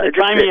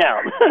try me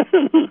out.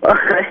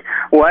 Okay.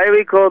 Why are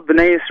we called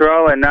Bnei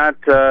Yisrael and not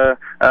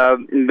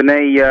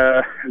Bnei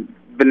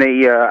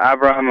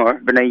Abraham or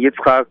Bnei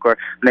Yitzchak or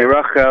Bnei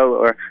Rachel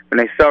or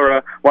Bnei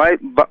Sarah? Why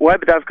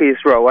B'davka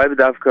Yisrael? Why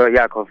B'davka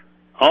Yaakov?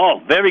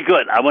 Oh, very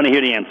good. I want to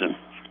hear the answer.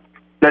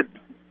 Do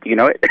you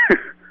know it?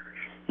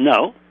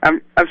 No.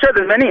 I'm sure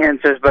there's many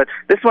answers, but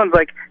this one's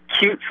like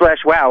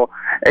cute/wow.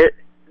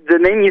 The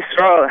name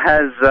Yisrael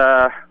has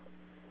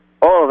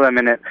all of them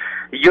in it.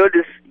 Yud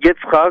is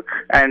Yitzchak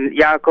and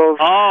Yaakov.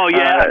 Oh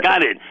yeah, I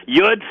got it.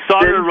 Yud,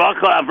 Sarah,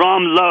 Rachel,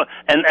 Avram, Lo,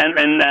 and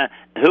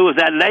who was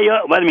that?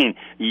 Leah. What do you mean?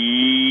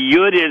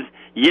 Yud is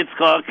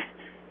Yitzchak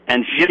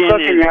and Shin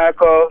Yitzchak and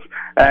Yaakov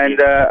and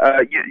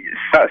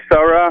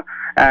Sarah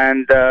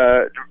and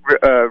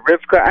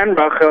Rivka and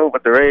Rachel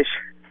with the Reish.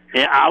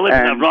 Yeah, Aleph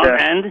and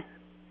Avram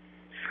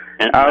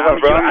and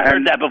Avram. I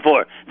heard that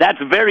before. That's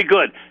very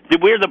good.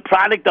 We're the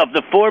product of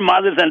the four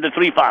mothers and the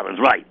three fathers,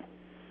 right?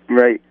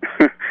 Right.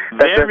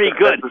 Very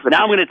good.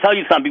 Now I'm going to tell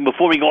you something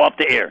before we go off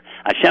the air.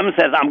 Hashem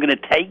says, I'm going to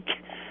take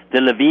the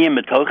Leviim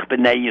metoch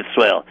b'nei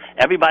Yisrael.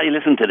 Everybody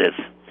listen to this.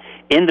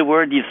 In the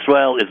word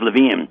Yisrael is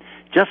Leviim.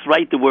 Just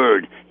write the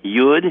word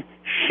Yud,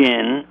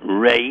 Shin,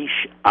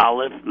 Reish,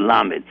 Aleph,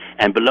 Lamed.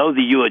 And below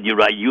the Yud, you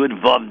write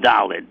Yud, Vav,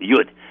 Dalet.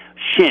 Yud.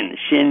 Shin,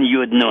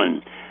 Yud,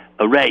 Nun.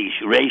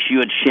 Reish,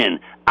 Yud, Shin.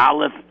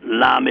 Aleph,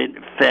 Lamed,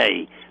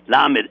 Fei.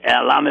 Lamed,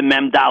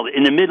 Mem, Dalet.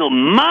 In the middle,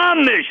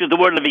 Mamish is the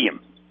word Leviim.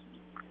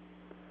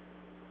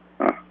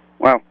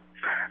 Wow.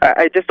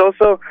 I just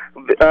also,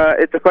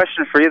 it's a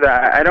question for you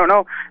that I don't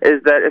know,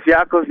 is that if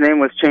Yaakov's name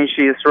was changed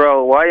to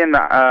Yisrael, why in the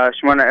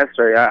Shemona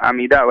Esrei,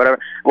 Amidah, whatever,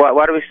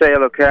 why do we say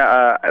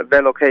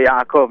Velokei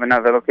Yaakov and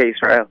not Velokei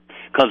Yisrael?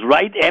 Because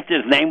right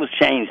after his name was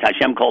changed,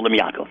 Hashem called him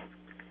Yaakov.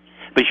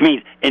 Which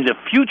means in the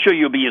future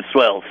you'll be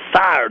Yisrael,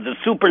 Sar, the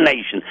super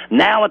nation.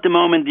 Now at the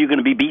moment you're going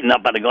to be beaten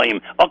up by the Goyim.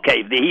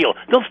 Okay, if they heal,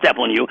 they'll step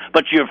on you.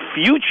 But your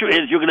future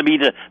is you're going to be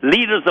the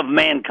leaders of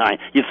mankind.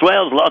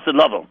 Yisrael's lost at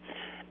level.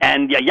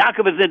 And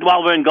Yaakov is it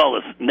while we're in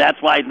Golis. That's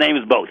why his name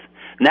is both.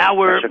 Now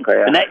we're...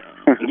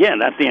 Yeah,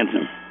 that's the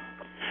answer.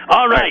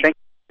 All right.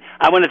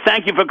 I want to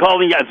thank you for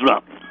calling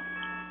Ezra.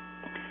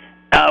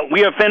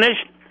 We are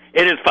finished.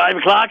 It is 5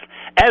 o'clock.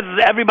 As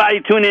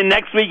everybody tune in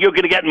next week, you're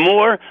going to get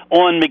more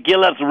on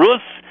Megillas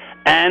Rus,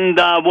 and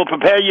we'll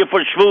prepare you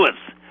for Shavuos.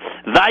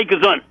 Sei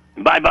gesund.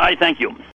 Bye-bye. Thank you.